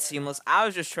to make it ceiling or seamless. I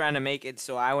was just trying to make it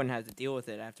so I wouldn't have to deal with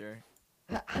it after.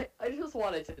 I just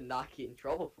wanted to knock you in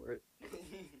trouble for it. not.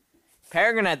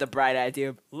 Peregrine had the bright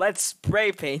idea. Let's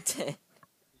spray paint it.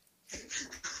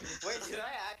 Wait, did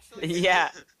I actually?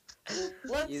 Yeah,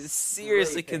 Let's you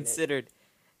seriously spray paint it. considered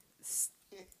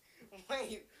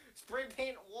Wait, spray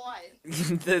paint what?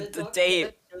 the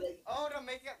tape. Oh, to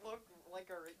make it look like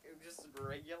just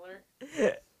regular.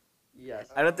 Yes.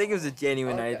 I don't think it was a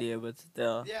genuine Okay. idea, but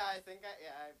still. Yeah, I think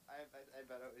I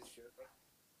bet it was true.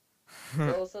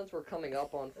 So since we're coming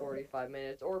up on 45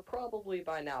 minutes, or probably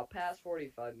by now past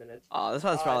 45 minutes, Oh, this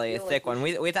one's I probably a feel thick like one.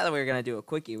 We thought that we were gonna do a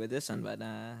quickie with this one, but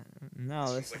no,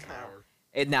 Seems this like an hour.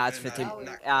 no, it's Not- 15.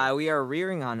 not quite. We are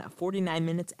rearing on 49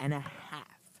 minutes and a half.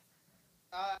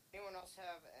 Anyone else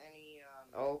have any?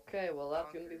 okay, well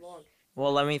that's gonna be Bonkers. long.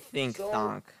 Well, let me think. So-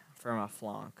 Thonk from a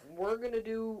flonk. We're gonna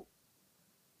do.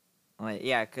 Wait,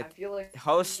 yeah, I could feel like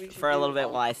host we should for a little do, bit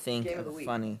while I think Game of the of Week.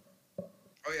 funny. Oh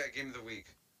yeah, game of the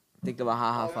week. Think of a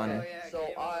haha Okay, funny. Oh, yeah, so Game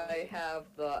of the I Week.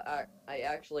 have I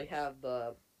actually have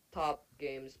the top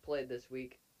games played this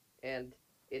week, and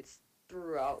it's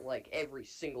throughout like every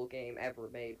single game ever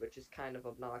made, which is kind of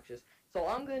obnoxious. So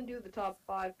I'm gonna do the top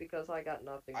 5 because I got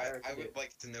nothing better I to do. would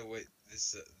like to know what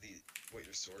this what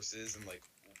your source is and like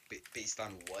based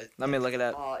on what. Let me look it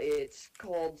up. It's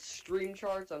called Stream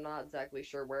Charts. I'm not exactly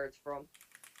sure where it's from.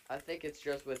 I think it's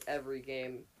just with every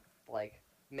game like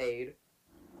made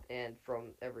and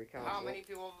from every console. How many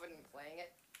people have been playing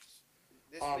it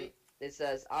this Um, week? It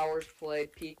says hours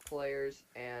played, peak players,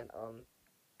 and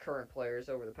current players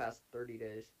over the past 30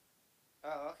 days.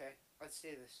 Oh, okay. Let's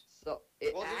see this. So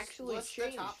it Well, just actually list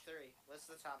changed. the top 3. List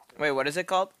the top 3. Wait, what is it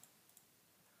called?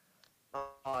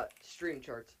 Stream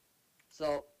Charts.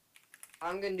 So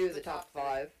I'm gonna do The the top top three.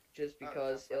 5 just Oh,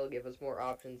 because top five. it'll give us more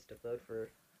options to vote for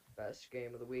best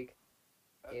game of the week.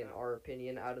 in our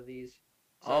opinion, out of these.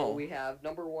 So Oh. we have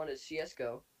number 1 is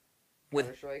CS:GO, With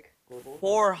Counter Strike Global.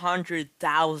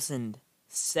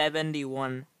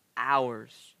 400,071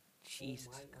 hours. Jesus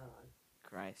Oh my god.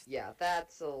 Christ. Yeah,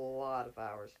 that's a lot of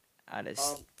hours. That is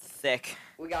Um, thick.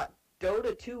 We got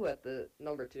Dota 2 at the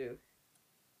number 2.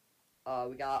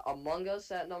 We got Among Us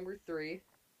at number 3.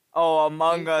 Oh,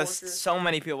 Among Team Us. Fortress. So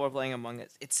many people are playing Among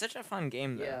Us. It's such a fun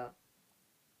game, though. Yeah.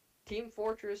 Team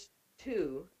Fortress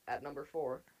 2 at number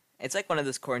 4. It's like one of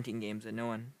those quarantine games that no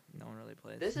one really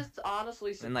plays. This is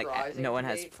honestly And, like, surprising no one to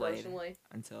has me, played. personally.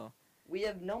 Until. We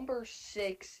have number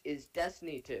 6 is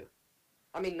Destiny 2.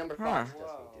 I mean, number Huh. 5 is Destiny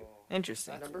 2. Whoa.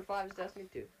 Interesting. Number 5 is Destiny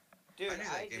 2. Dude, I knew I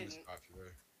that game was didn't.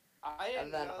 popular. I didn't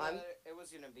And then know I'm- that it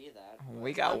was gonna be that.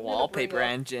 We got I'm gonna Wallpaper bring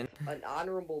up- Engine. An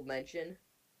honorable mention.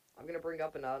 I'm going to bring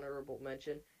up an honorable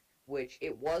mention, which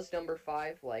it was number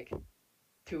 5, like,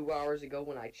 2 hours ago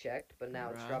when I checked, but now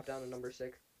it's dropped down to number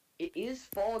 6. It is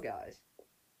Fall Guys.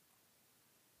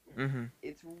 Mm-hmm.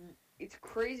 It's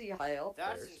crazy high up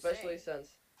That's there, especially insane.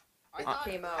 since I It thought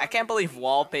came out- I can't believe would be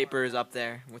Wallpaper is somewhere up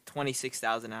there with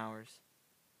 26,000 hours.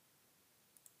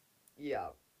 yeah,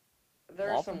 there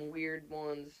are Wallpaper- some weird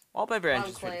ones. Wallpaper Tom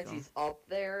Engine's pretty cool. Clancy's up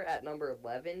there at number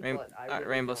 11, but I really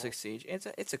Rainbow don't. Six Siege.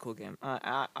 It's a cool game.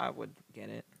 I would get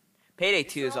it. Payday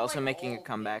These 2 are is all, also like, making a old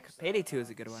comeback. games, Payday though. 2 is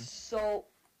a good one. So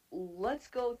let's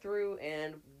go through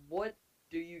and what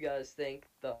do you guys think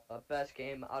the best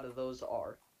game out of those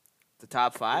are? The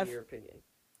top In 5? your opinion?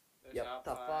 The Yep,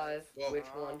 top 5. Well, Which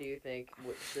one do you think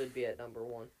should be at number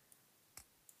 1?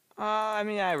 I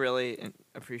mean, I really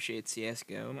appreciate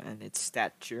CS:GO and its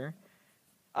stature.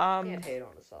 Can't hate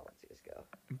on a solid CS:GO.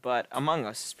 But Among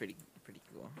Us is pretty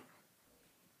cool.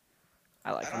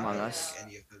 I like I don't Among really Us. like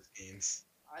any of those games.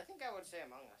 I think I would say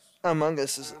Among Us. Among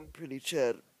Us is pretty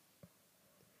chad.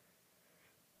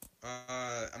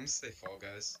 I'm gonna say Fall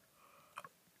Guys.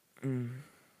 Mm.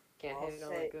 Can't I'll hate on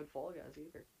say- a good Fall Guys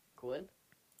either. Quinn?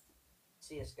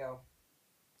 CS:GO.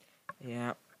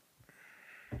 Yeah.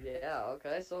 Yeah,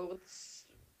 okay, so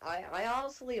I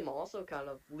honestly am also kind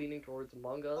of leaning towards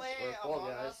Among Us Play or Fall Among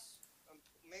Guys. Us.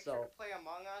 Make sure So- to play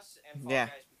Among Us and Fall Yeah.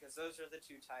 Guys because those are the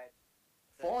two tied.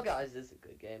 Fall Guys is a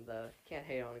good game though. Can't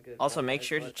hate on a good. Also, Fall make Guys,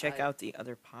 sure to but check I- out the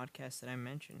other podcast that I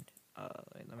mentioned.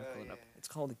 Wait, let me Oh, pull it up. yeah. It's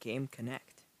called Game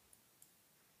Connect.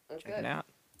 Check it Okay, out.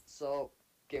 so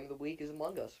game of the week is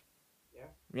Among Us.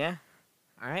 Yeah.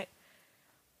 All right.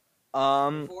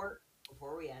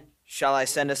 Before we end, Shall I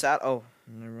send us out? Oh,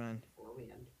 never mind.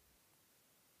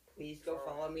 please go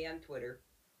follow me on Twitter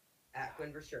at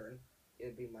Quinn Verschern. It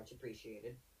would be much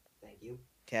appreciated. Thank you.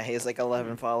 Yeah, he has like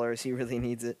 11 followers. He really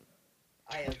needs it.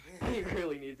 I have He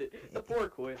really needs it. The poor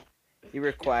Quinn. He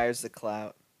requires the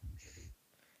clout.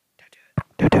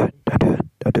 Don't do it. Don't do it.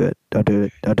 Don't do it. Don't do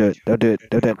it. Don't do it. Don't do it.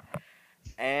 Don't do it.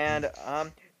 And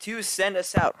to send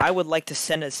us out, I would like to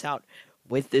send us out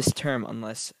with this term,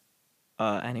 unless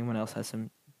anyone else has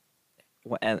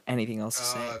anything else to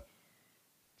say.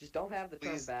 Just don't have the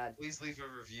term bad. Please leave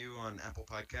a review on Apple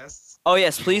Podcasts. Oh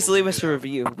yes, we please will leave read us it a out.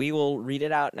 review. We will read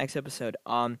it out next episode.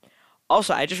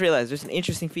 Also, I just realized there's an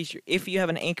interesting feature. If you have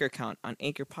an Anchor account on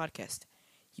Anchor Podcast,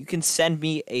 you can send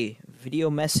me a video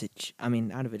message. I mean,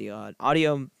 not a video, an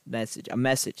audio message, a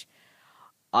message.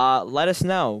 Let us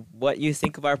know what you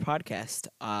think of our podcast.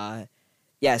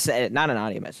 Yes, not an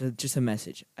audio message, just a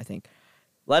message, I think.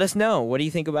 Let us know. What do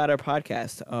you think about our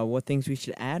podcast? What things we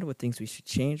should add, what things we should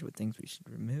change, what things we should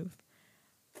remove.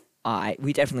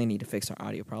 We definitely need to fix our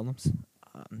audio problems.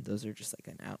 Those are just like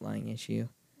an outlying issue.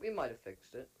 We might have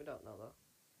fixed it. We don't know though.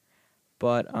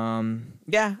 But,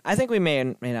 yeah, I think we may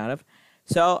not have.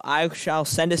 So, I shall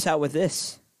send us out with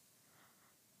this.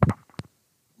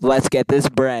 Let's get this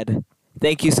bread.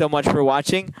 Thank you so much for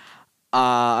watching,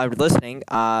 or listening.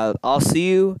 I'll see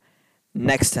you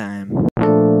next time.